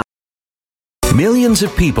 pounds. Millions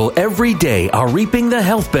of people every day are reaping the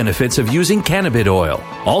health benefits of using cannabis oil,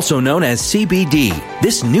 also known as CBD.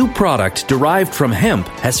 This new product derived from hemp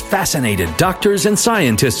has fascinated doctors and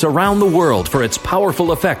scientists around the world for its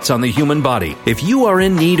powerful effects on the human body. If you are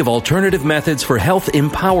in need of alternative methods for health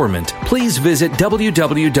empowerment, please visit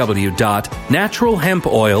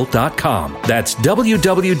www.naturalhempoil.com. That's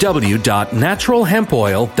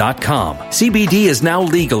www.naturalhempoil.com. CBD is now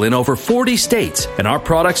legal in over 40 states, and our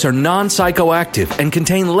products are non-psychoactive and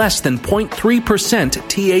contain less than 0.3%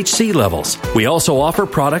 THC levels. We also offer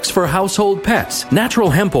products for household pets.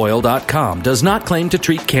 NaturalHempOil.com does not claim to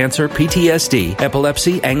treat cancer, PTSD,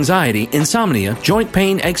 epilepsy, anxiety, insomnia, joint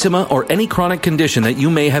pain, eczema, or any chronic condition that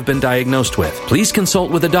you may have been diagnosed with. Please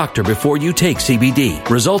consult with a doctor before you take CBD.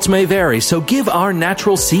 Results may vary, so give our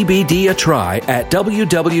natural CBD a try at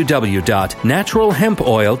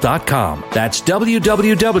www.naturalhempoil.com. That's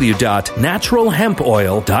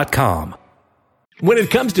www.naturalhempoil.com. When it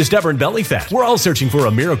comes to stubborn belly fat, we're all searching for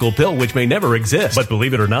a miracle pill which may never exist. But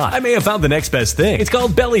believe it or not, I may have found the next best thing. It's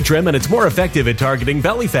called Belly Trim, and it's more effective at targeting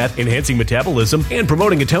belly fat, enhancing metabolism, and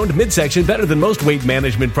promoting a toned midsection better than most weight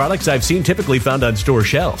management products I've seen typically found on store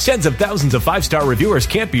shelves. Tens of thousands of 5-star reviewers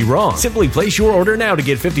can't be wrong. Simply place your order now to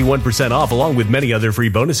get 51% off along with many other free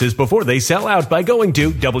bonuses before they sell out by going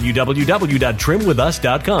to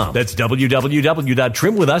www.trimwithus.com. That's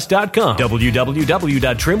www.trimwithus.com.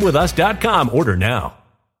 www.trimwithus.com. Order now.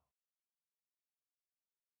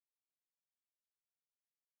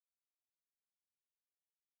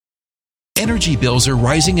 Energy bills are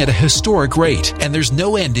rising at a historic rate, and there's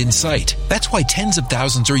no end in sight. That's why tens of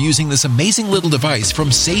thousands are using this amazing little device from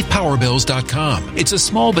SavePowerBills.com. It's a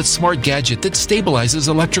small but smart gadget that stabilizes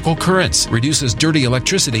electrical currents, reduces dirty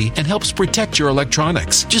electricity, and helps protect your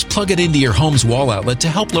electronics. Just plug it into your home's wall outlet to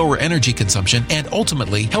help lower energy consumption and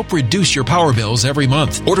ultimately help reduce your power bills every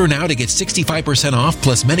month. Order now to get 65% off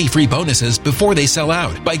plus many free bonuses before they sell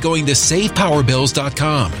out by going to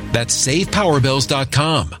SavePowerBills.com. That's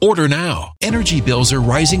SavePowerBills.com. Order now. Energy bills are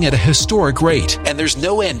rising at a historic rate, and there's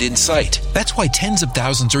no end in sight. That's why tens of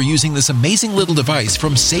thousands are using this amazing little device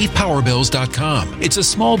from SavePowerBills.com. It's a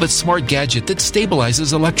small but smart gadget that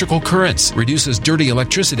stabilizes electrical currents, reduces dirty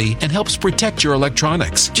electricity, and helps protect your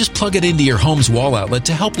electronics. Just plug it into your home's wall outlet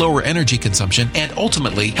to help lower energy consumption and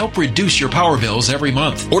ultimately help reduce your power bills every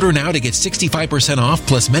month. Order now to get 65% off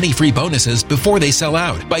plus many free bonuses before they sell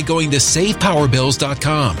out by going to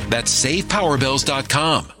SavePowerBills.com. That's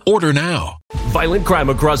SavePowerBills.com. Order now. Violent crime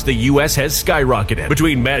across the U.S. has skyrocketed.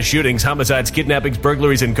 Between mass shootings, homicides, kidnappings,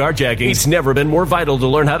 burglaries, and carjacking, it's never been more vital to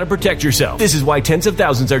learn how to protect yourself. This is why tens of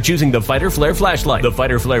thousands are choosing the Fighter Flare flashlight. The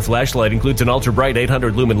Fighter Flare flashlight includes an ultra-bright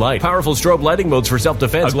 800 lumen light, powerful strobe lighting modes for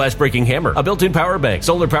self-defense, a glass-breaking hammer, a built-in power bank,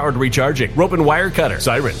 solar-powered recharging, rope and wire cutter,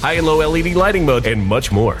 siren, high and low LED lighting mode, and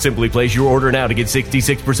much more. Simply place your order now to get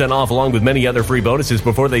 66% off along with many other free bonuses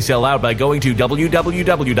before they sell out by going to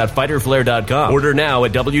www.fighterflare.com. Order now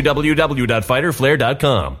at www.fighterflare.com.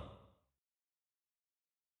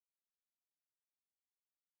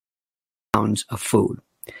 Pounds of food.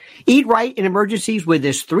 Eat right in emergencies with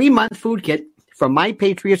this 3-month food kit from My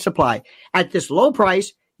Patriot Supply. At this low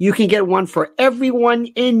price, you can get one for everyone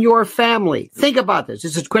in your family. Think about this.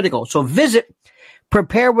 This is critical. So visit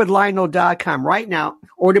preparewithlionel.com right now.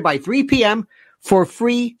 Order by 3 p.m. for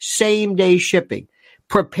free same-day shipping.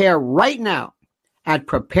 Prepare right now at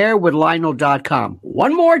preparewithlionel.com.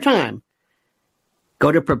 One more time.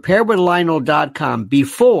 Go to preparewithlionel.com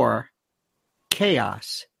before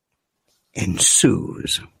chaos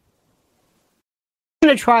ensues. I'm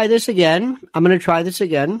going to try this again.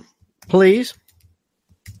 Please.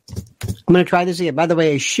 I'm going to try this again. By the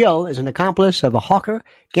way, a shill is an accomplice of a hawker,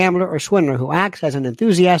 gambler, or swindler who acts as an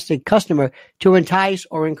enthusiastic customer to entice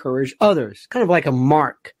or encourage others. Kind of like a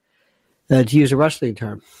mark, to use a wrestling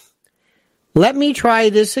term. Let me try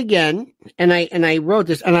this again. And I wrote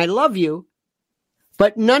this, and I love you,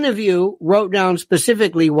 but none of you wrote down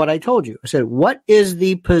specifically what I told you. I said, what is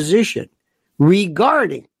the position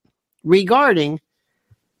regarding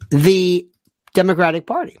the Democratic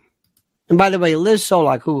Party? And by the way, Liz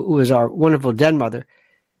Solak, who is our wonderful den mother,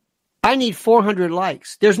 I need 400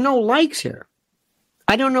 likes. There's no likes here.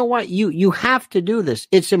 I don't know why. You have to do this.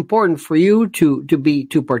 It's important for you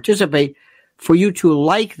to participate, for you to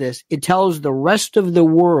like this. It tells the rest of the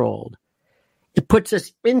world. It puts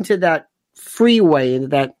us into that freeway,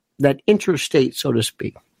 into that interstate, so to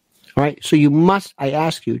speak. All right. So I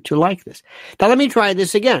ask you to like this. Now let me try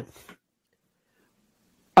this again.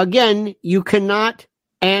 Again, you cannot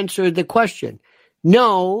answer the question.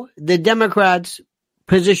 No, the Democrats'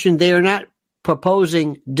 position, they are not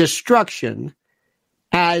proposing destruction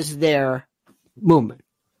as their movement.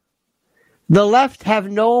 The left have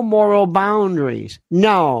no moral boundaries.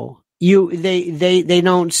 No, they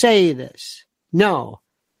don't say this. No.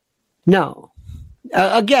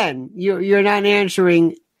 Again, you're not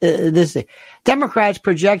answering this thing. Democrats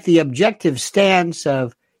project the objective stance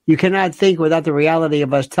of you cannot think without the reality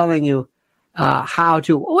of us telling you how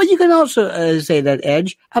to. Well, you can also say that,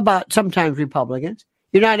 Edge, about sometimes Republicans.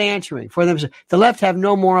 You're not answering for them. The left have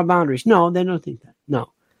no moral boundaries. No, they don't think that.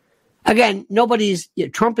 No. Again,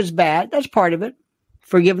 Trump is bad. That's part of it.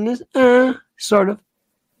 Forgiveness, sort of.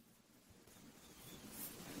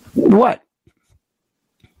 What?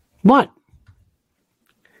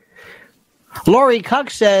 Lori Cuck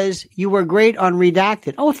says, you were great on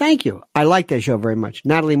Redacted. Oh, thank you. I like that show very much.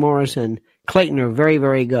 Natalie Morris and Clayton are very,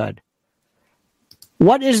 very good.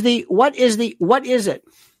 What is it?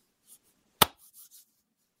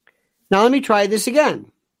 Now let me try this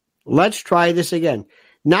again. Let's try this again.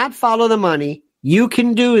 Not follow the money, You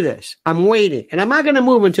can do this. I'm waiting. And I'm not going to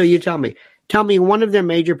move until you tell me. Tell me one of their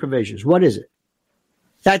major provisions. What is it?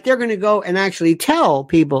 That they're going to go and actually tell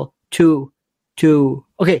people to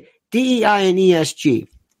okay, DEI and ESG,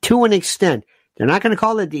 to an extent. They're not going to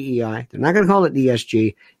call it DEI. They're not going to call it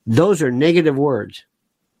ESG. Those are negative words.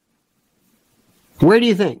 Where do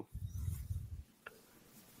you think?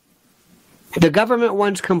 The government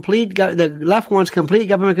wants the left wants complete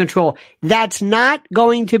government control. That's not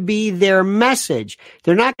going to be their message.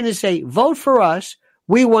 They're not going to say, vote for us.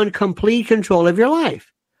 We want complete control of your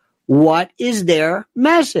life. What is their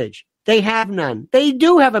message? They have none. They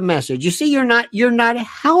do have a message. You see, you're not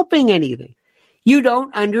helping anything. You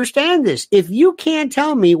don't understand this. If you can't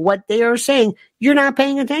tell me what they are saying, you're not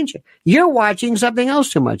paying attention. You're watching something else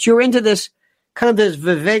too much. You're into this kind of this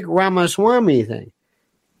Vivek Ramaswamy thing.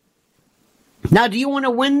 Now, do you want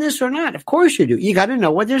to win this or not? Of course you do. You got to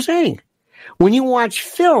know what they're saying. When you watch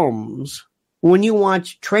films, when you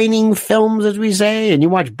watch training films, as we say, and you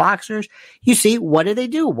watch boxers, you see, what do they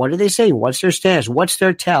do? What are they saying? What's their stance? What's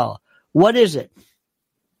their tell? What is it?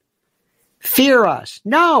 Fear us.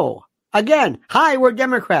 No. Again, hi, we're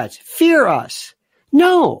Democrats. Fear us.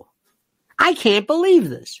 No. I can't believe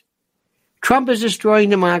this. Trump is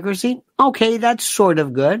destroying democracy. Okay, that's sort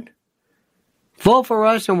of good. Vote for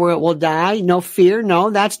us and we'll die. No fear. No,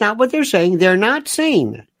 that's not what they're saying. They're not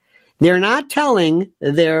saying that. They're not telling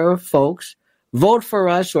their folks, vote for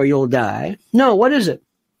us or you'll die. No, what is it?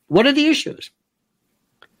 What are the issues?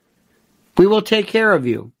 We will take care of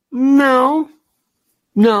you. No.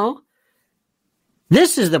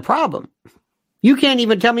 This is the problem. You can't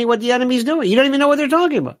even tell me what the enemy's doing. You don't even know what they're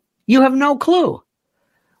talking about. You have no clue.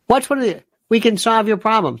 We can solve your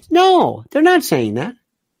problems. No, they're not saying that.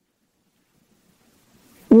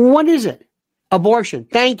 What is it? Abortion.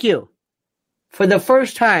 Thank you. For the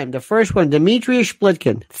first time, the first one, Demetrius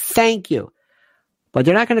Splitkin. Thank you. But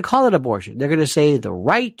they're not going to call it abortion. They're going to say the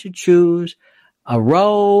right to choose a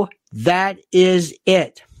Roe. That is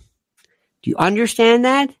it. Do you understand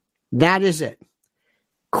that? That is it.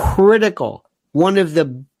 Critical. One of the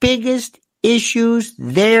biggest issues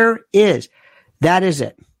there is. That is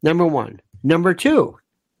it. Number one. Number two.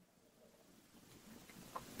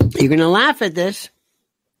 You're going to laugh at this.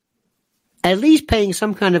 At least paying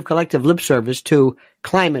some kind of collective lip service to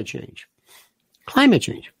climate change. Climate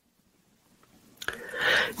change.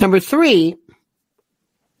 Number three,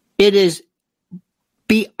 it is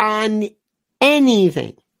beyond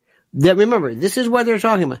anything that, remember, this is what they're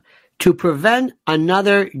talking about, to prevent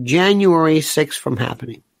another January 6th from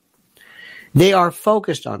happening. They are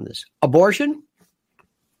focused on this. Abortion,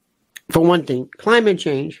 for one thing, climate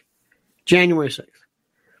change, January 6th.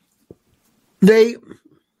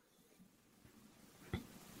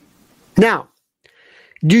 Now,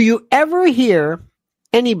 do you ever hear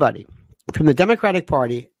anybody from the Democratic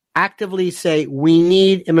Party actively say, we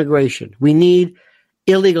need immigration, we need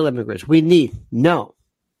illegal immigrants, no.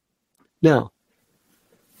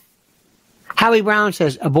 Howie Brown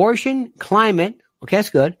says abortion, climate, okay,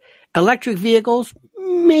 that's good. Electric vehicles,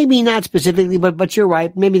 maybe not specifically, but you're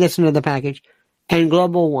right, maybe that's another package. And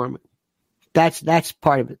global warming. That's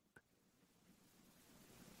part of it.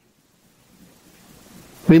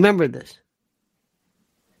 Remember this.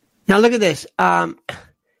 Now look at this.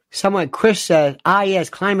 Someone, Chris says, yes,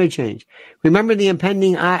 climate change. Remember the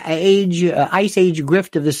impending ice age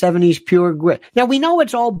grift of the 70s, pure grit. Now we know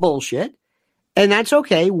it's all bullshit, and that's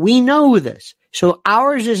okay. We know this. So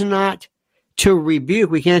ours is not to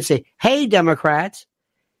rebuke. We can't say, hey, Democrats,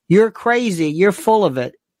 you're crazy. You're full of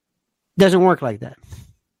it. Doesn't work like that.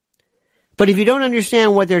 But if you don't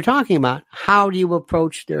understand what they're talking about, how do you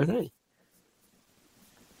approach their thing?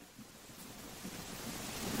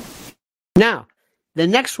 Now, the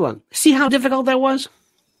next one. See how difficult that was?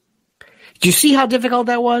 Do you see how difficult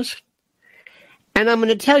that was? And I'm going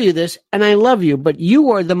to tell you this, and I love you, but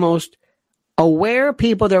you are the most aware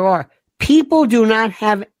people there are. People do not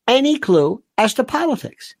have any clue as to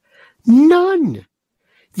politics. None.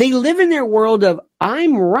 They live in their world of,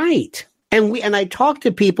 I'm right. And I talk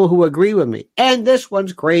to people who agree with me. And this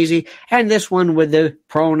one's crazy. And this one with the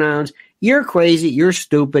pronouns. You're crazy. You're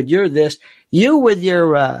stupid. You're this. You with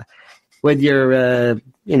your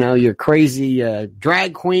crazy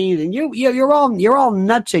drag queen, and you're all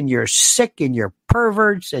nuts, and you're sick, and you're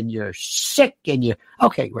perverts, and you're sick, and you.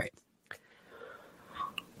 Okay, great.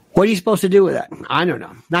 What are you supposed to do with that? I don't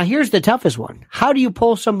know. Now here's the toughest one. How do you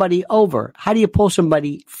pull somebody over? How do you pull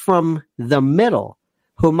somebody from the middle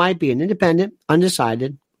who might be an independent,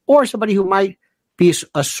 undecided, or somebody who might be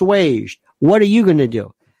assuaged? What are you going to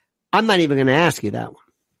do? I'm not even going to ask you that one.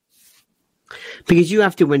 Because you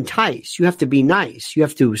have to entice. You have to be nice. You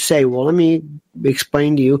have to say, well, let me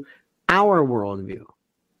explain to you our worldview,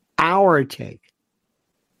 our take.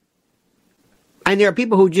 And there are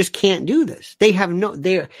people who just can't do this. They have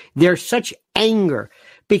they're such anger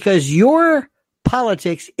because your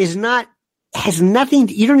politics has nothing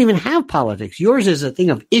you don't even have politics. Yours is a thing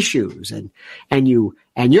of issues and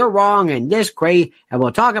you're wrong and this great and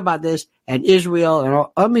we'll talk about this and Israel and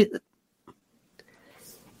all. I mean,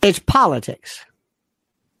 it's politics.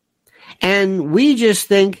 And we just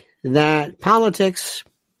think that politics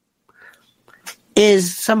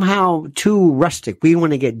is somehow too rustic. We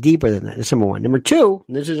want to get deeper than that. That's number one. Number two,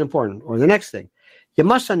 and this is important, or the next thing, you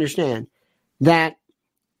must understand that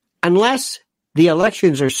unless the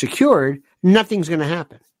elections are secured, nothing's going to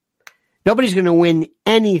happen. Nobody's going to win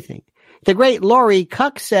anything. The great Lori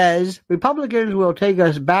Cuck says, Republicans will take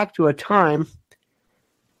us back to a time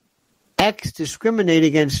X discriminate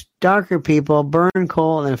against darker people, burn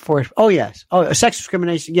coal, and force. Oh, yes. Oh, sex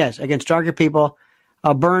discrimination, yes, against darker people,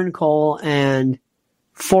 burn coal, and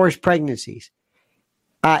force pregnancies.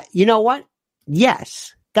 You know what?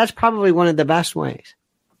 Yes, that's probably one of the best ways.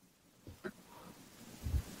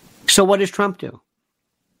 So what does Trump do?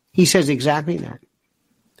 He says exactly that.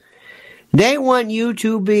 They want you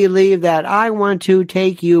to believe that I want to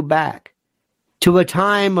take you back to a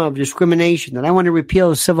time of discrimination, that I want to repeal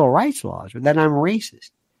the civil rights laws, or that I'm racist,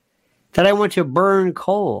 that I want to burn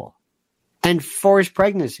coal and force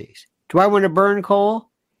pregnancies. Do I want to burn coal?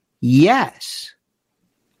 Yes,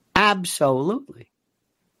 absolutely,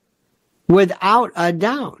 without a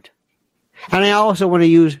doubt. And I also want to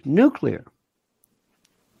use nuclear.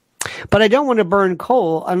 But I don't want to burn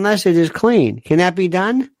coal unless it is clean. Can that be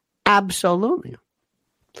done? Absolutely.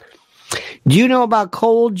 Do you know about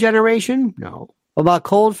coal generation? No. About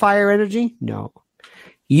coal fire energy? No.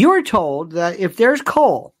 You're told that if there is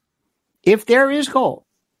coal,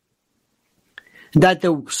 that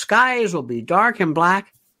the skies will be dark and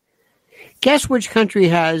black. Guess which country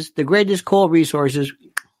has the greatest coal resources?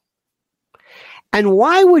 And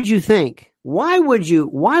why would you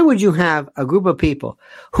have a group of people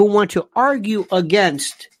who want to argue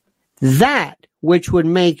against that which would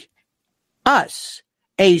make us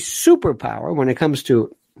a superpower when it comes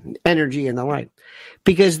to energy and the like?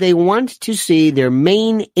 Because they want to see their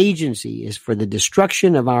main agency is for the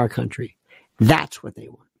destruction of our country. That's what they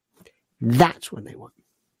want. That's what they want.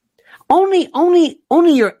 Only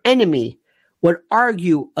your enemy would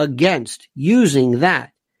argue against using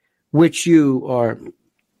that which you are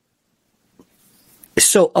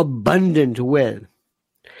so abundant with.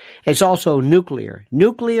 It's also nuclear.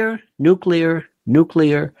 Nuclear.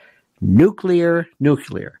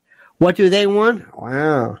 What do they want?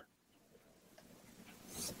 Wow.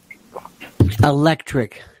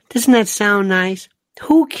 Electric. Doesn't that sound nice?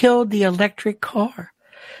 Who killed the electric car?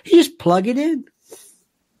 You just plug it in.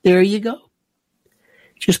 There you go.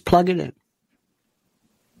 Just plug it in.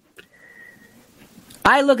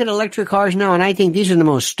 I look at electric cars now and I think these are the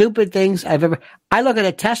most stupid things I've ever. I look at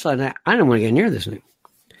a Tesla and I don't want to get near this thing.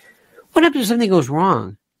 What happens if something goes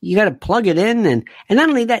wrong? You got to plug it in, and not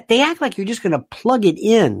only that, they act like you're just going to plug it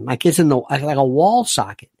in, like it's like a wall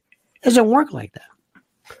socket. It doesn't work like that.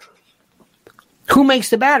 Who makes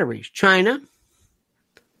the batteries? China.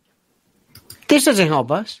 This doesn't help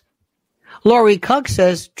us. Lori Cuck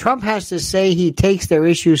says Trump has to say he takes their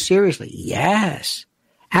issues seriously. Yes,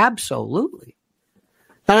 absolutely.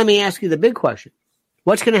 Now let me ask you the big question.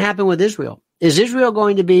 What's going to happen with Israel? Is Israel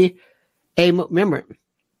going to be remember,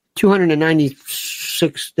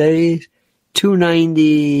 296 days,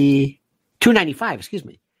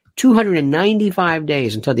 295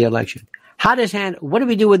 days until the election. What do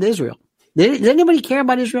we do with Israel? Does anybody care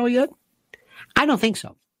about Israel yet? I don't think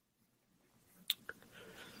so.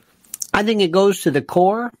 I think it goes to the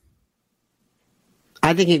core.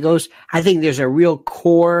 I think there's a real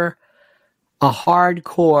core, a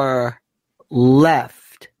hardcore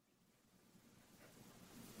left.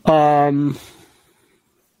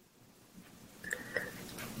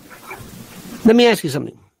 Let me ask you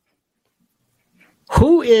something.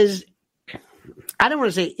 Who is, I don't want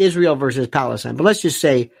to say Israel versus Palestine, but let's just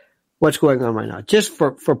say what's going on right now, just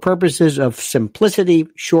for purposes of simplicity,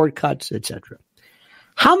 shortcuts, etc.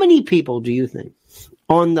 How many people do you think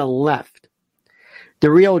on the left,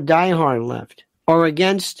 the real diehard left, are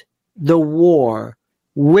against the war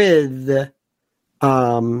with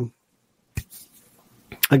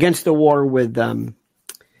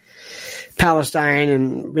Palestine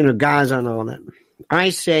and Gaza and all that? I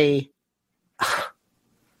say,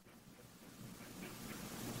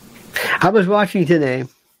 I was watching today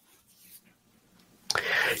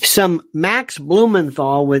some Max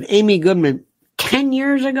Blumenthal with Amy Goodman 10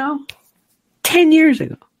 years ago? 10 years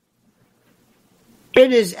ago.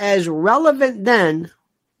 It is as relevant then,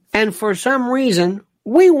 and for some reason,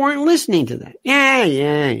 we weren't listening to that.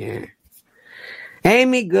 Yeah.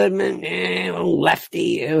 Amy Goodman,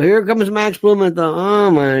 lefty. Here comes Max Blumenthal.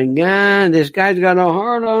 Oh, my God. This guy's got a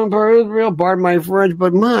hard on for Israel. Pardon my French,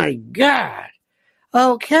 but my God.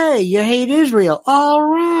 Okay, you hate Israel. All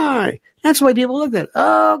right. That's the way people look at it.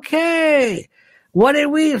 Okay. What did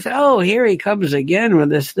we say? Oh, here he comes again with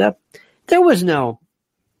this stuff. There was no.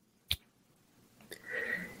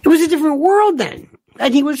 It was a different world then.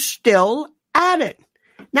 And he was still at it.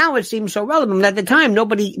 Now it seems so relevant. At the time,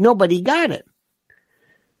 nobody got it.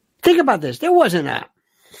 Think about this. There wasn't a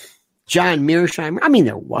John Mearsheimer. I mean,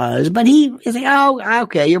 there was, but he's like, oh,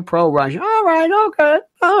 okay, you're pro-Russia. All right, okay.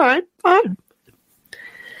 All right, fine.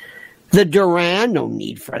 The Duran, no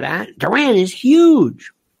need for that. Duran is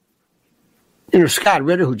huge. Scott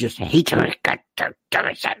Ritter, who just hates it.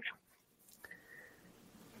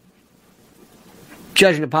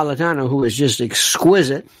 Judge Napolitano, who is just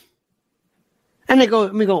exquisite. And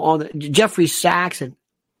let me go all the Jeffrey Sachs, and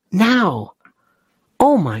now,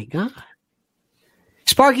 oh my God.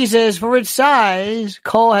 Sparky says, for its size,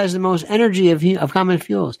 coal has the most energy of common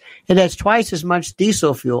fuels. It has twice as much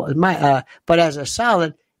diesel fuel, but as a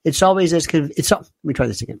solid, it's always as let me try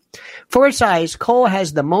this again. For its size, coal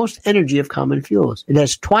has the most energy of common fuels. It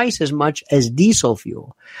has twice as much as diesel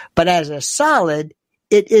fuel, but as a solid,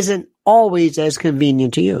 it isn't always as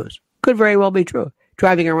convenient to use. Could very well be true.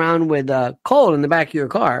 Driving around with coal in the back of your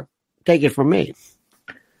car, take it from me.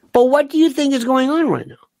 But what do you think is going on right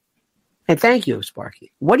now? And thank you,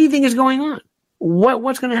 Sparky. What do you think is going on?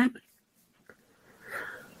 What's going to happen?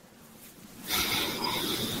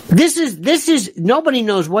 This is nobody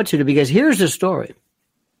knows what to do, because here's the story.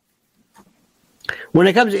 When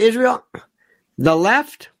it comes to Israel, the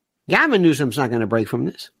left, Gavin Newsom's not going to break from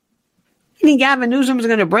this. You think Gavin Newsom's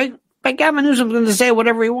going to break? But Gavin Newsom's going to say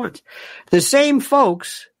whatever he wants. The same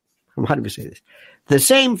folks, how do we say this? The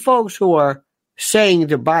same folks who are saying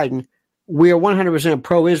to Biden, we are 100%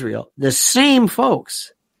 pro-Israel. The same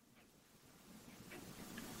folks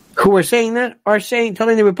who are saying that are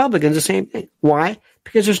telling the Republicans the same thing. Why?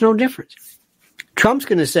 Because there's no difference. Trump's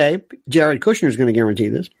going to say, Jared Kushner's going to guarantee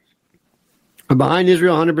this, we're behind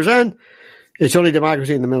Israel 100%. It's only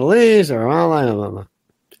democracy in the Middle East, or all blah, blah, blah.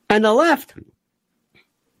 And the left.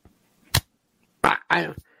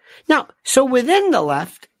 Now, so within the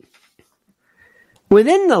left,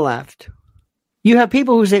 you have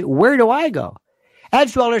people who say, where do I go?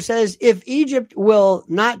 Edgewater says, if Egypt will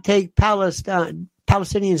not take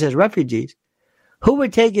Palestinians as refugees, who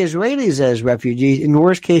would take Israelis as refugees in the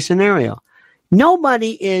worst case scenario?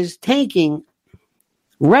 Nobody is taking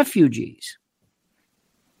refugees.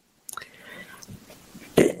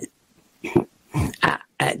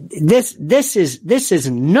 This is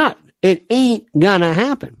nut. It ain't gonna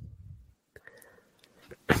happen.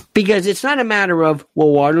 Because it's not a matter of, well,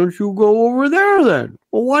 why don't you go over there then?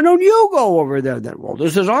 Well, why don't you go over there then? Well,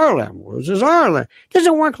 this is our land. Well, this is our land. It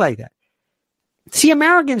doesn't work like that. See,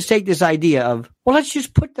 Americans take this idea of, well, let's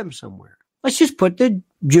just put them somewhere. Let's just put the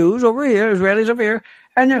Jews over here, Israelis over here,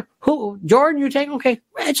 and Jordan, you take, okay,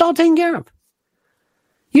 it's all taken care of.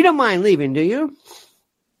 You don't mind leaving, do you?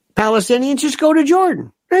 Palestinians, just go to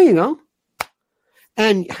Jordan. There you go.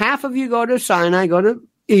 And half of you go to Sinai, go to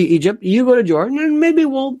Egypt, you go to Jordan, and maybe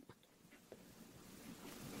we'll...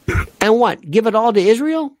 And what? Give it all to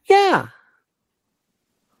Israel? Yeah.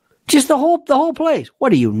 Just the whole place.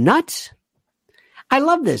 What are you, nuts? I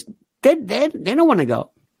love this. They don't want to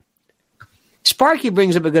go. Sparky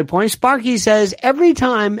brings up a good point. Sparky says, every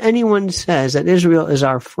time anyone says that Israel is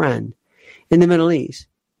our friend in the Middle East,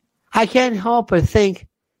 I can't help but think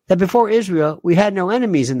that before Israel, we had no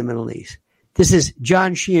enemies in the Middle East. This is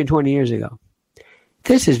John Sheehan 20 years ago.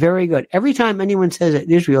 This is very good. Every time anyone says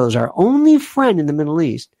that Israel is our only friend in the Middle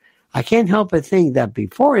East, I can't help but think that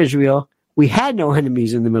before Israel, we had no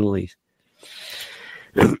enemies in the Middle East.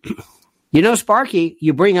 You know, Sparky,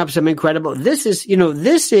 you bring up some incredible... This is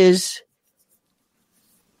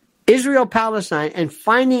Israel-Palestine, and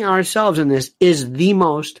finding ourselves in this is the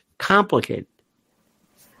most complicated.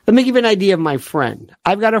 Let me give you an idea of my friend.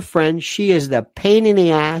 I've got a friend. She is the pain in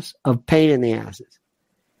the ass of pain in the asses.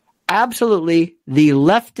 Absolutely the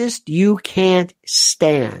leftist you can't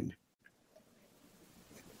stand.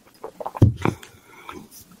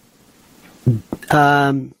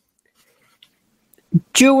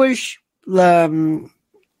 Jewish, liberal,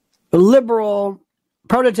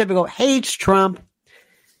 prototypical, hates Trump,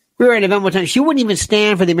 We were at an event one time. She wouldn't even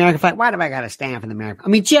stand for the American flag. Why do I got to stand for the American? I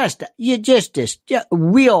mean, just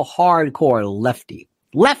real hardcore lefty.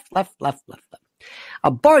 Left.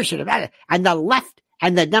 Abortion. And the left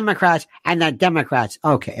and the Democrats.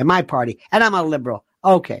 Okay. In my party. And I'm a liberal.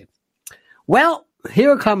 Okay. Well,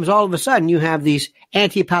 here comes all of a sudden you have these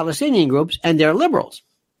anti-Palestinian groups and they're liberals.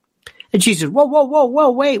 And she says,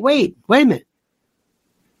 whoa, wait a minute.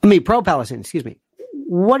 I mean, pro-Palestinian, excuse me.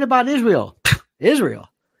 What about Israel? Israel.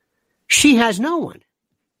 She has no one.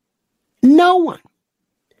 No one.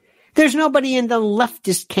 There's nobody in the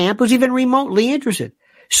leftist camp who's even remotely interested.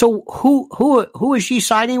 So who is she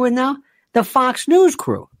siding with now? The Fox News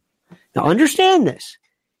crew. Now understand this.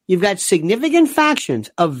 You've got significant factions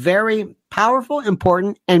of very powerful,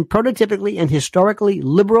 important, and prototypically and historically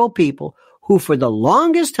liberal people who for the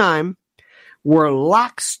longest time were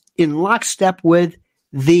in lockstep with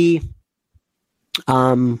the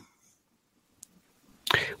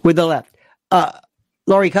left.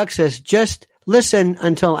 Laurie Cook says, just listen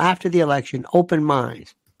until after the election. Open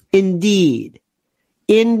minds. Indeed.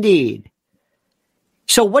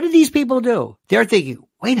 So what do these people do? They're thinking,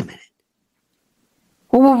 wait a minute.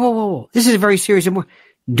 Whoa. This is very serious.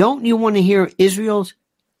 Don't you want to hear Israel's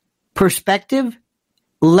perspective?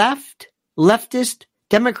 Leftist,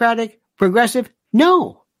 democratic, progressive?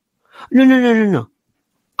 No.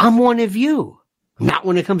 I'm one of you. Not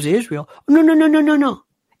when it comes to Israel. No.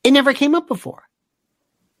 It never came up before.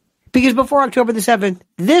 Because before October the 7th,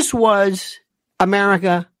 this was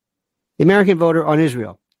America, the American voter on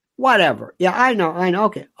Israel. Whatever. Yeah, I know.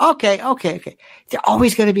 Okay. They're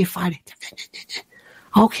always going to be fighting.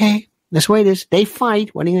 Okay. That's the way it is. They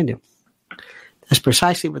fight. What are you going to do? That's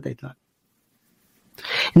precisely what they thought.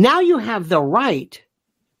 Now you have the right,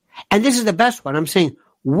 and this is the best one. I'm saying,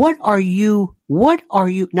 what are you?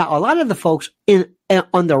 Now, a lot of the folks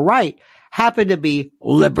on the right happen to be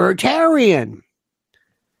libertarian,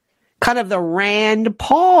 kind of the Rand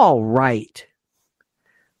Paul right.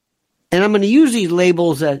 And I'm going to use these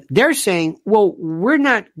labels that they're saying, well, we're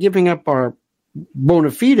not giving up our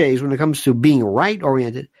bona fides when it comes to being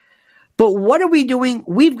right-oriented. But what are we doing?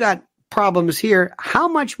 We've got problems here. How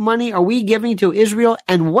much money are we giving to Israel?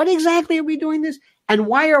 And what exactly are we doing this? And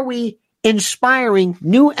why are we inspiring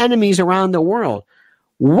new enemies around the world?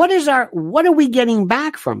 What are we getting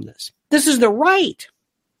back from this? This is the right.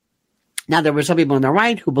 Now, there were some people on the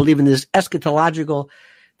right who believe in this eschatological,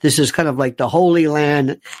 this is kind of like the Holy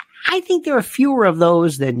Land. I think there are fewer of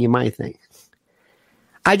those than you might think.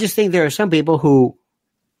 I just think there are some people who,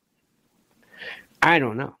 I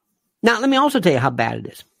don't know. Now, let me also tell you how bad it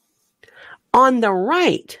is. On the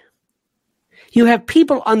right, you have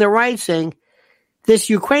people on the right saying this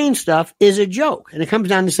Ukraine stuff is a joke. And it comes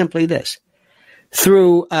down to simply this.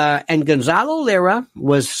 And Gonzalo Lira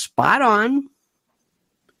was spot on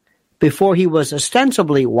before he was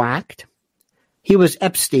ostensibly whacked. He was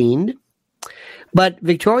Epsteined. But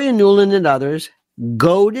Victoria Nuland and others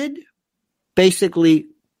goaded, basically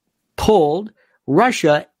pulled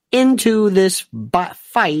Russia into this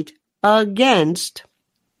fight against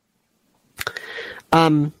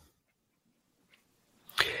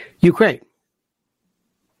Ukraine.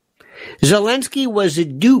 Zelensky was a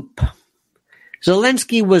dupe.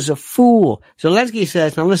 Zelensky was a fool. Zelensky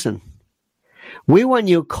says, now listen, we want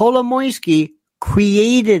you. Kolomoisky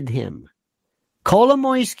created him.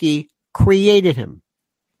 Kolomoisky created him.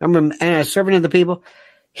 I'm a servant of the people.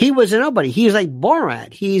 He was a nobody. He's like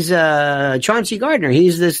Borat. He's Chauncey Gardner.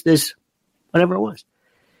 He's this whatever it was.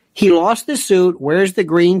 He lost the suit, wears the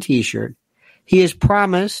green T-shirt. He is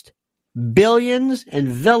promised billions and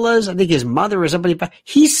villas. I think his mother or somebody.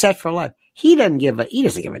 He's set for life. He doesn't give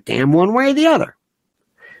a damn one way or the other.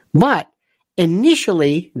 But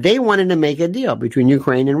initially, they wanted to make a deal between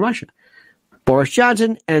Ukraine and Russia. Boris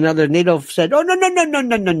Johnson and another NATO said, "Oh no,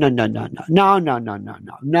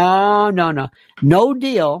 no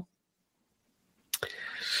deal."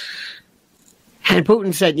 And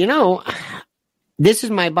Putin said, this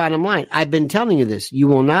is my bottom line. I've been telling you this. You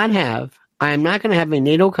will not have. I am not going to have a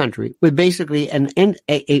NATO country with basically a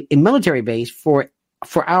military base for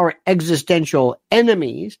our existential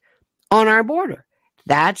enemies on our border.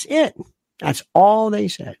 That's it. That's all they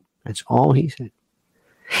said. That's all he said.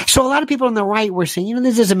 So a lot of people on the right were saying,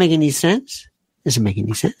 this doesn't make any sense.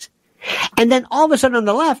 And then all of a sudden on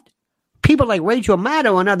the left, people like Rachel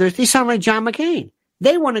Maddow and others, they sound like John McCain.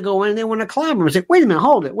 They want to go in and they want to clobber him and say, wait a minute,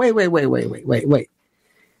 hold it. Wait. Wait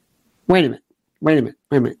a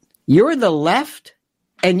minute. You're the left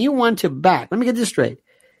and you want to back. Let me get this straight.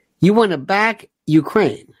 You want to back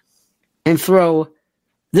Ukraine and throw,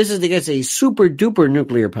 this is against a super duper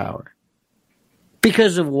nuclear power.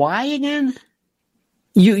 Because of why again?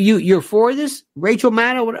 You're for this? Rachel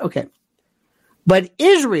Maddow? Okay. But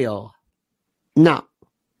Israel, no.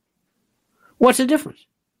 What's the difference?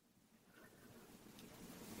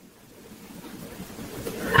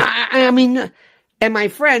 I mean, and my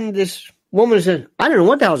friend, this woman said, I don't know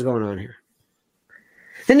what the hell's going on here.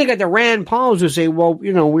 Then they got the Rand Pauls who say, well,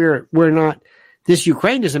 we're not, this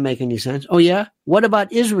Ukraine doesn't make any sense. Oh, yeah? What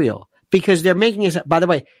about Israel? Because they're making it, by the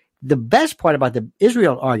way, the best part about the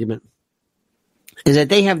Israel argument is that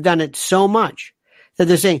they have done it so much that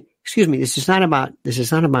they're saying, excuse me, this is not about,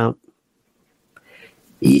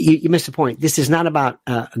 you missed the point. This is not about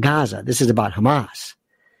Gaza. This is about Hamas.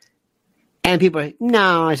 And people are like,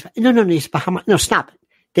 no, it's about Hamas. No, stop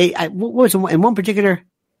it. What was in one particular,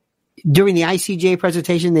 during the ICJ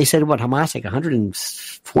presentation, they said, Hamas, like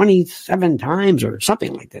 127 times or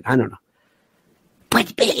something like that. I don't know.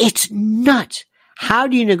 But it's nuts. How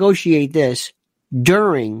do you negotiate this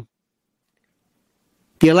during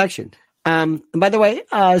the election? And by the way,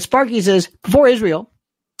 Sparky says, before Israel,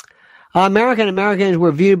 Americans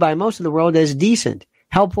were viewed by most of the world as decent,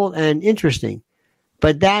 helpful, and interesting.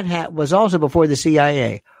 But that was also before the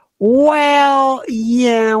CIA. Well,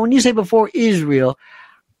 yeah, when you say before Israel,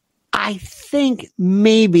 I think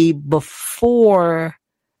maybe before,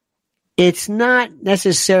 it's not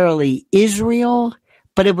necessarily Israel,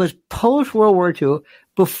 but it was post-World War II,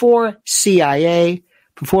 before CIA,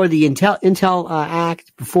 before the Intel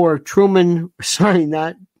Act, before Truman signed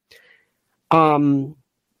that,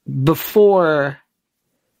 before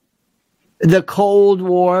the Cold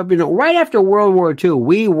War, right after World War II,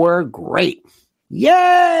 we were great.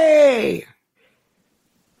 Yay!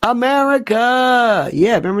 America!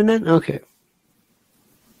 Yeah, remember that? Okay.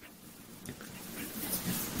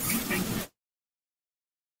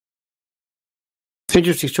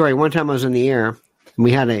 Interesting story. One time I was in the air, and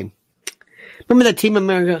we had remember that Team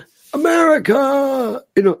America? America!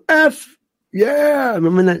 F! Yeah!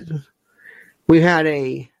 Remember that? We had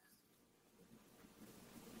a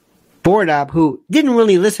board op who didn't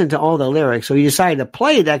really listen to all the lyrics, so he decided to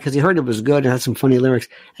play that because he heard it was good and had some funny lyrics.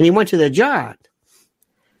 And he went to the John.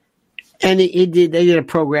 And they did a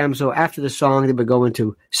program, so after the song, they would go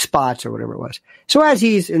into spots or whatever it was. So as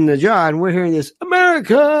he's in the John, we're hearing this,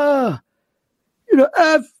 America!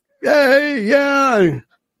 F, yeah.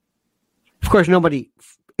 Of course,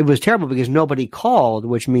 it was terrible because nobody called,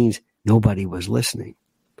 which means nobody was listening.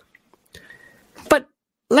 But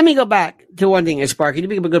let me go back to one thing, Sparky. You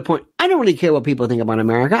make up a good point. I don't really care what people think about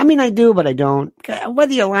America. I mean, I do, but I don't.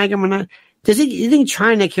 Whether you like them or not. You think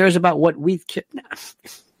China cares about what we care? No.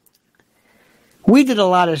 We did a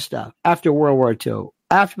lot of stuff after World War II,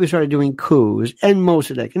 after we started doing coups and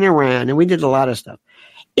Mossadegh and Iran, and we did a lot of stuff.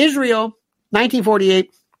 Israel,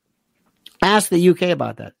 1948, ask the UK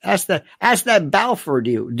about that. Ask that Balfour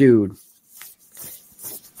dude.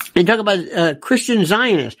 And talk about Christian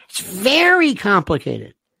Zionists. It's very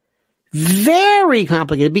complicated. Very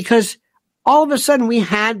complicated because all of a sudden we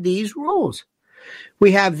had these rules.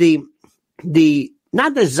 We have the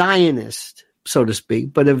not the Zionist, so to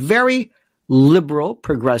speak, but a very liberal,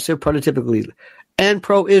 progressive, prototypically, and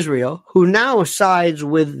pro-Israel, who now sides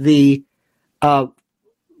with the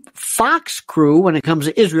Fox crew when it comes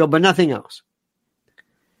to Israel, but nothing else.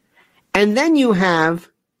 And then you have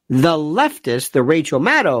the leftist, the Rachel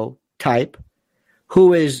Maddow type,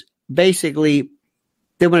 who is basically,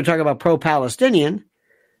 they want to talk about pro-Palestinian,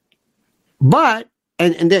 but,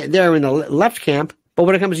 and they're in the left camp, but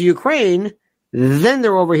when it comes to Ukraine, then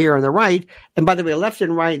they're over here on the right. And by the way, left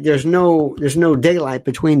and right, there's no daylight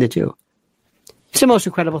between the two. It's the most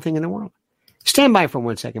incredible thing in the world. Stand by for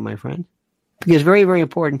 1 second, my friend, because it's very, very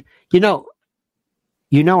important. You know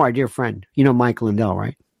our dear friend, Mike Lindell,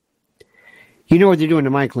 right? You know what they're doing to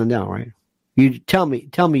Mike Lindell, right? You tell me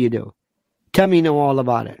you do. Tell me you know all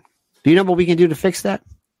about it. Do you know what we can do to fix that?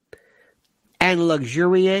 And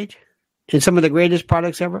luxuriate in some of the greatest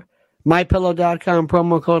products ever? MyPillow.com,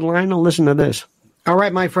 promo code Lionel. Listen to this. All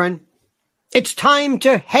right, my friend. It's time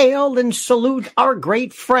to hail and salute our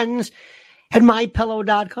great friends at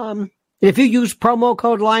MyPillow.com. And if you use promo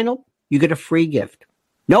code Lionel, you get a free gift.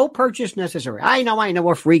 No purchase necessary. I know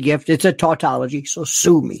a free gift. It's a tautology, so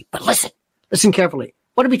sue me. But listen carefully.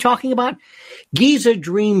 What are we talking about? Giza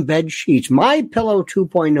Dream Bed Sheets, MyPillow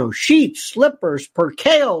 2.0, sheets, slippers,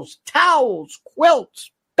 percales, towels, quilts,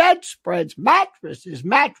 bedspreads, mattresses,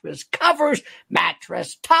 mattress covers,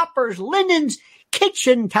 mattress toppers, linens,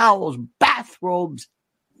 kitchen towels, bathrobes,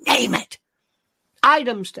 name it.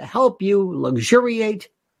 Items to help you luxuriate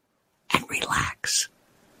and relax.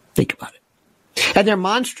 Think about it. And they're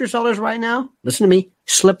monster sellers right now. Listen to me.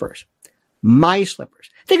 Slippers. My slippers.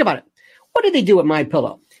 Think about it. What did they do with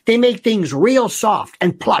MyPillow? They make things real soft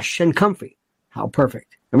and plush and comfy. How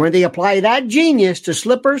perfect. And when they apply that genius to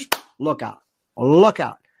slippers, look out. Look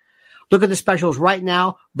out. Look at the specials right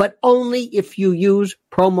now, but only if you use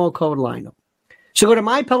promo code Lionel. So go to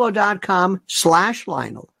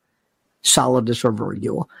mypillow.com/Lionel. Solid this or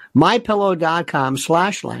virgule.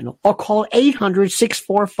 mypillow.com/Lionel or call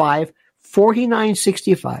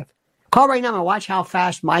 800-645-4965. Call right now and watch how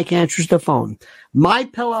fast Mike answers the phone.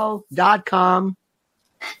 mypillow.com,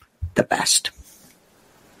 the best.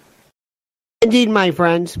 Indeed, my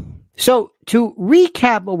friends. So to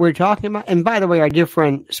recap what we're talking about, and by the way, our dear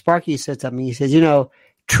friend Sparky said something. He says,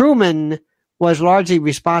 Truman was largely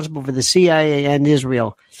responsible for the CIA and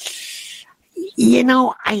Israel. I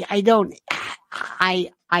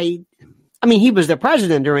mean, he was the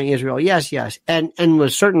president during Israel. Yes. And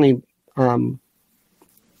was certainly,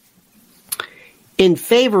 in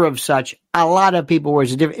favor of such. A lot of people were,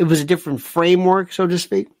 it was a different framework, so to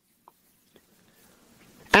speak.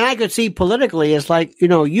 And I could see politically, it's like,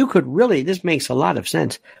 you could really, this makes a lot of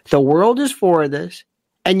sense. The world is for this,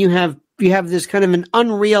 and you have this kind of an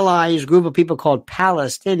unrealized group of people called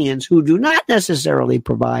Palestinians who do not necessarily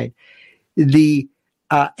provide a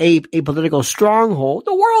political stronghold.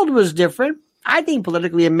 The world was different. I think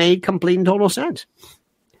politically it made complete and total sense.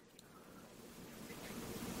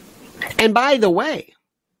 And by the way,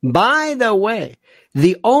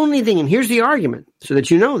 the only thing, and here's the argument so that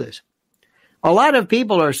you know this, a lot of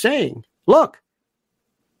people are saying, look,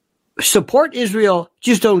 support Israel,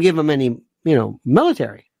 just don't give them any,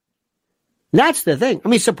 military. That's the thing. I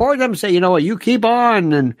mean, support them, say, you keep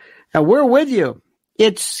on and we're with you.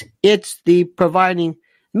 It's the providing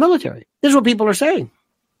military. This is what people are saying.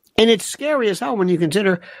 And it's scary as hell when you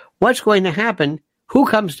consider what's going to happen, who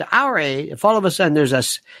comes to our aid. If all of a sudden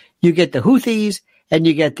you get the Houthis and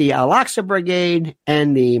you get the Al-Aqsa Brigade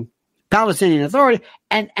and the Palestinian Authority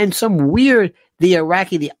and some weird, the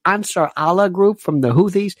Ansar Allah group from the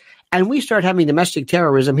Houthis, and we start having domestic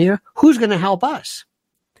terrorism here, who's going to help us?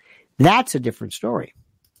 That's a different story.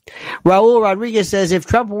 Raul Rodriguez says, if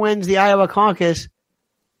Trump wins the Iowa caucus,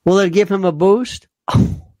 will it give him a boost?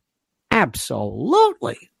 Oh,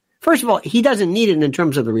 absolutely. First of all, he doesn't need it in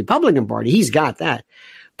terms of the Republican Party. He's got that.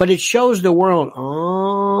 But it shows the world,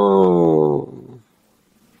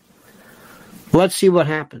 let's see what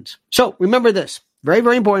happens. So remember this. Very,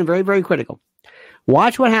 very important, very, very critical.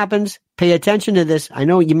 Watch what happens. Pay attention to this. I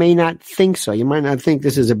know you may not think so. You might not think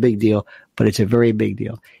this is a big deal, but it's a very big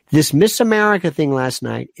deal. This Miss America thing last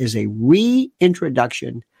night is a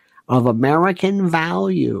reintroduction of American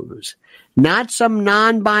values. Not some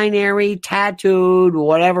non-binary, tattooed,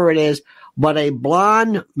 whatever it is, but a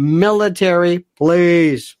blonde military.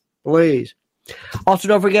 Please. Also,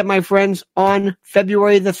 don't forget, my friends, on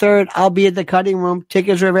February the 3rd, I'll be at the Cutting Room.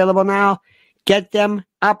 Tickets are available now. Get them.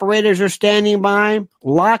 Operators are standing by.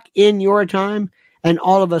 Lock in your time, and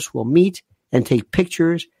all of us will meet and take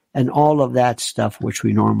pictures and all of that stuff, which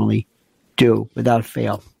we normally do without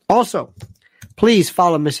fail. Also, please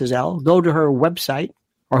follow Mrs. L. Go to her website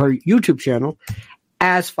or her YouTube channel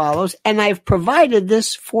as follows, and I've provided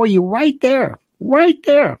this for you right there.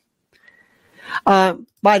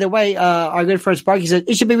 By the way, our good friend Sparky said,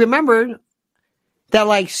 it should be remembered that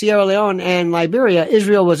like Sierra Leone and Liberia,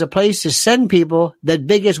 Israel was a place to send people that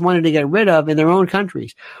bigots wanted to get rid of in their own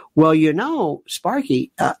countries. Well,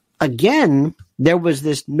 Sparky, again, there was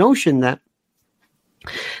this notion that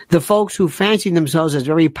the folks who fancied themselves as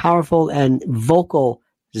very powerful and vocal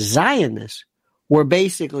Zionists were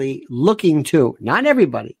basically looking to, not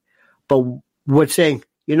everybody, but were saying,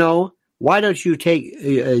 why don't you take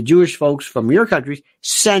Jewish folks from your countries,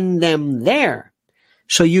 send them there?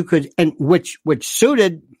 So you could, and which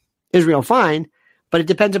suited Israel fine, but it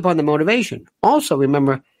depends upon the motivation. Also,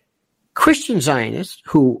 remember, Christian Zionists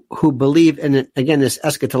who believe in, again, this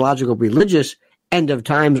eschatological religious end of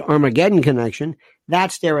times Armageddon connection,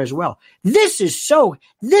 that's there as well. This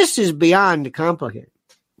is beyond complicated.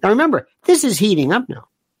 Now remember, this is heating up now.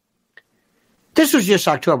 This was just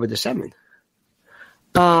October the 7th.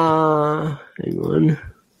 Hang on.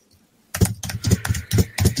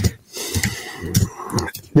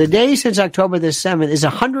 The day since October the 7th is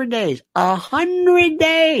 100 days. 100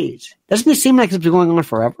 days. Doesn't it seem like it's been going on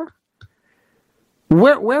forever?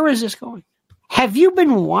 Where is this going? Have you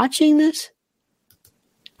been watching this?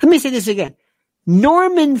 Let me say this again.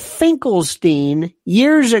 Norman Finkelstein,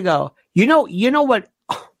 years ago, you know what?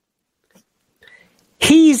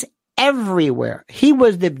 He's everywhere. He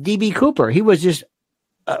was the D.B. Cooper. He was just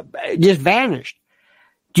vanished.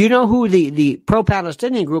 Do you know who the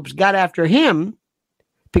pro-Palestinian groups got after him?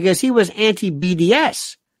 Because he was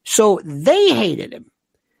anti-BDS. So they hated him.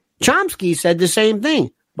 Chomsky said the same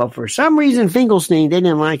thing. But for some reason, Finkelstein, they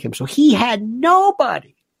didn't like him. So he had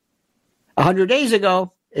nobody. 100 days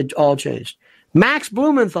ago, it all changed. Max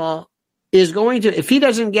Blumenthal is going to, if he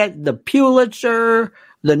doesn't get the Pulitzer,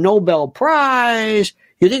 the Nobel Prize,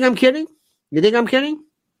 you think I'm kidding? You think I'm kidding?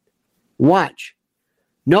 Watch.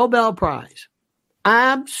 Nobel Prize.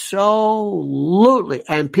 Absolutely.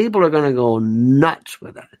 And people are going to go nuts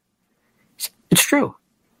with that. It's true.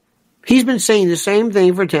 He's been saying the same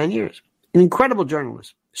thing for 10 years. An incredible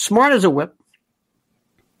journalist. Smart as a whip.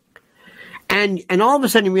 And all of a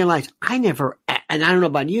sudden you realize, and I don't know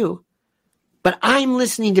about you, but I'm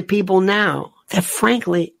listening to people now that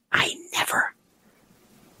frankly, I never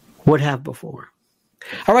would have before.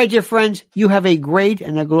 All right, dear friends, you have a great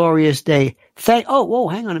and a glorious day. Hang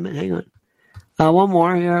on a minute, hang on. One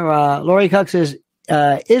more here. Lori Cook says,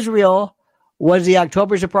 Israel was the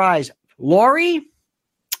October surprise. Lori,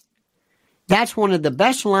 that's one of the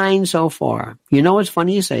best lines so far. You know, it's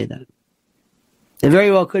funny you say that. It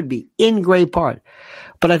very well could be, in great part.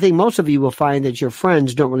 But I think most of you will find that your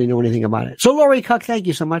friends don't really know anything about it. So, Lori Cook, thank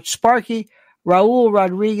you so much. Sparky, Raul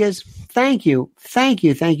Rodriguez, thank you.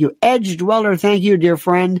 Edge Dweller, thank you, dear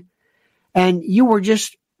friend. And you were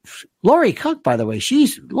just, Lori Cook, by the way,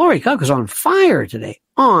 Lori Cook is on fire today.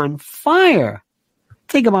 On fire.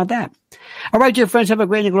 Think about that. All right, dear friends, have a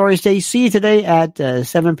great and glorious day. See you today at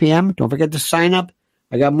 7 p.m. Don't forget to sign up.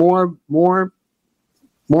 I got more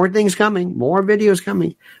things coming, more videos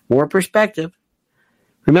coming, more perspective.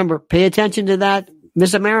 Remember, pay attention to that,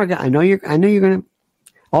 Miss America. I know you're going to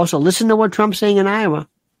also listen to what Trump's saying in Iowa.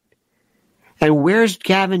 And where's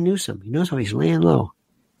Gavin Newsom? You notice how he's laying low.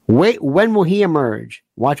 Wait, when will he emerge?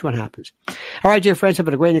 Watch what happens. All right, dear friends, have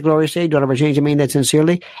a great and glorious day. Don't ever change. I mean that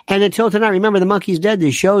sincerely. And until tonight, remember, the monkey's dead.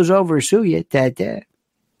 The show's over. Sue you.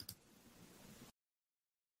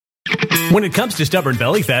 When it comes to stubborn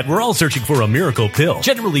belly fat, we're all searching for a miracle pill.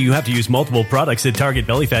 Generally, you have to use multiple products that target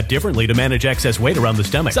belly fat differently to manage excess weight around the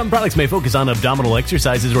stomach. Some products may focus on abdominal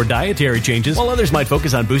exercises or dietary changes, while others might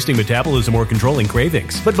focus on boosting metabolism or controlling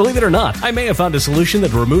cravings. But believe it or not, I may have found a solution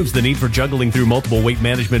that removes the need for juggling through multiple weight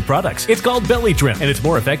management products. It's called Belly Trim, and it's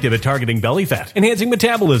more effective at targeting belly fat, enhancing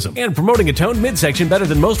metabolism, and promoting a toned midsection better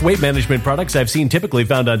than most weight management products I've seen typically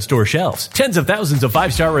found on store shelves. Tens of thousands of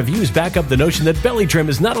 5-star reviews back up the notion that Belly Trim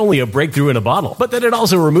is not only a breakthrough in a bottle, but that it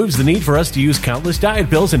also removes the need for us to use countless diet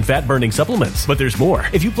pills and fat-burning supplements. But there's more.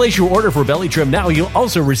 If you place your order for Belly Trim now, you'll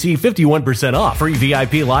also receive 51% off, free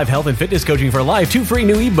VIP live health and fitness coaching for life, 2 free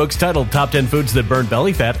new ebooks titled Top 10 Foods That Burn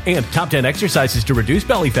Belly Fat and Top 10 Exercises to Reduce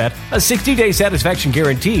Belly Fat, a 60-day satisfaction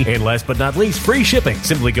guarantee, and last but not least, free shipping.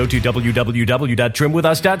 Simply go to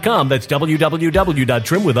www.trimwithus.com. That's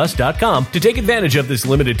www.trimwithus.com to take advantage of this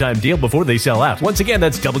limited time deal before they sell out. Once again,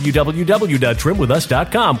 that's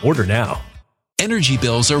www.trimwithus.com. Order now. Energy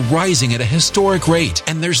bills are rising at a historic rate,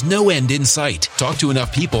 and there's no end in sight. Talk to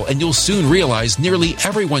enough people, and you'll soon realize nearly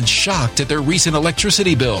everyone's shocked at their recent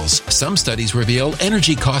electricity bills. Some studies reveal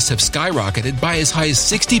energy costs have skyrocketed by as high as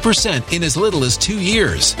 60% in as little as 2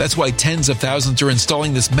 years. That's why tens of thousands are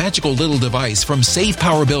installing this magical little device from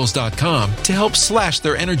SavePowerBills.com to help slash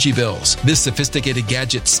their energy bills. This sophisticated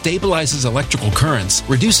gadget stabilizes electrical currents,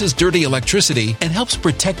 reduces dirty electricity, and helps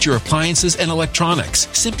protect your appliances and electronics.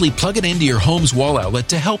 Simply plug it into your home's wall outlet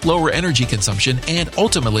to help lower energy consumption and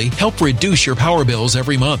ultimately help reduce your power bills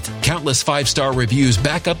every month. Countless 5-star reviews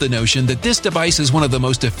back up the notion that this device is one of the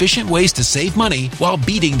most efficient ways to save money while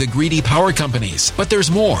beating the greedy power companies. But there's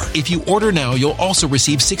more. If you order now, you'll also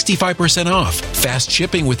receive 65% off, fast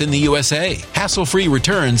shipping within the USA, hassle-free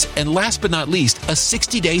returns, and last but not least, a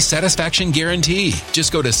 60-day satisfaction guarantee.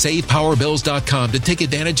 Just go to SavePowerBills.com to take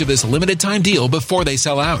advantage of this limited time deal before they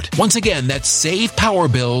sell out. Once again, that's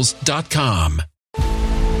SavePowerBills.com.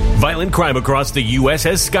 Violent crime across the U.S.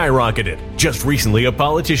 has skyrocketed. Just recently, a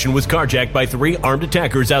politician was carjacked by 3 armed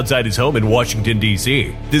attackers outside his home in Washington,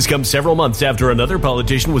 D.C. This comes several months after another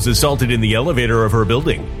politician was assaulted in the elevator of her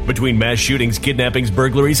building. Between mass shootings, kidnappings,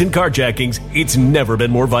 burglaries, and carjackings, it's never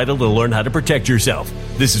been more vital to learn how to protect yourself.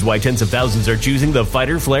 This is why tens of thousands are choosing the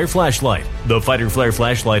Fighter Flare flashlight. The Fighter Flare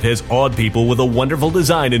flashlight has awed people with a wonderful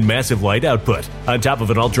design and massive light output. On top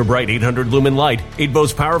of an ultra-bright 800-lumen light, it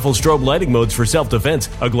boasts powerful strobe lighting modes for self-defense,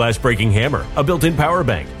 a glass-breaking hammer, a built-in power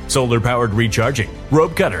bank, solar-powered recharging,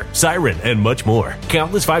 rope cutter, siren, and much more.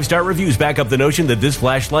 Countless 5-star reviews back up the notion that this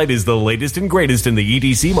flashlight is the latest and greatest in the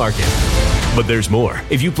EDC market. But there's more.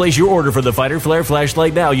 If you place your order for the Fighter Flare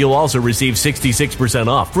flashlight now, you'll also receive 66%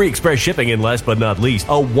 off, free express shipping, and last but not least, a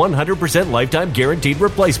 100% lifetime guaranteed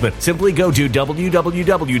replacement. Simply go to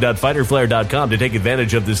www.fighterflare.com to take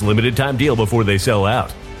advantage of this limited time deal before they sell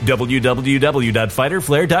out.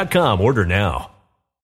 www.fighterflare.com. Order now.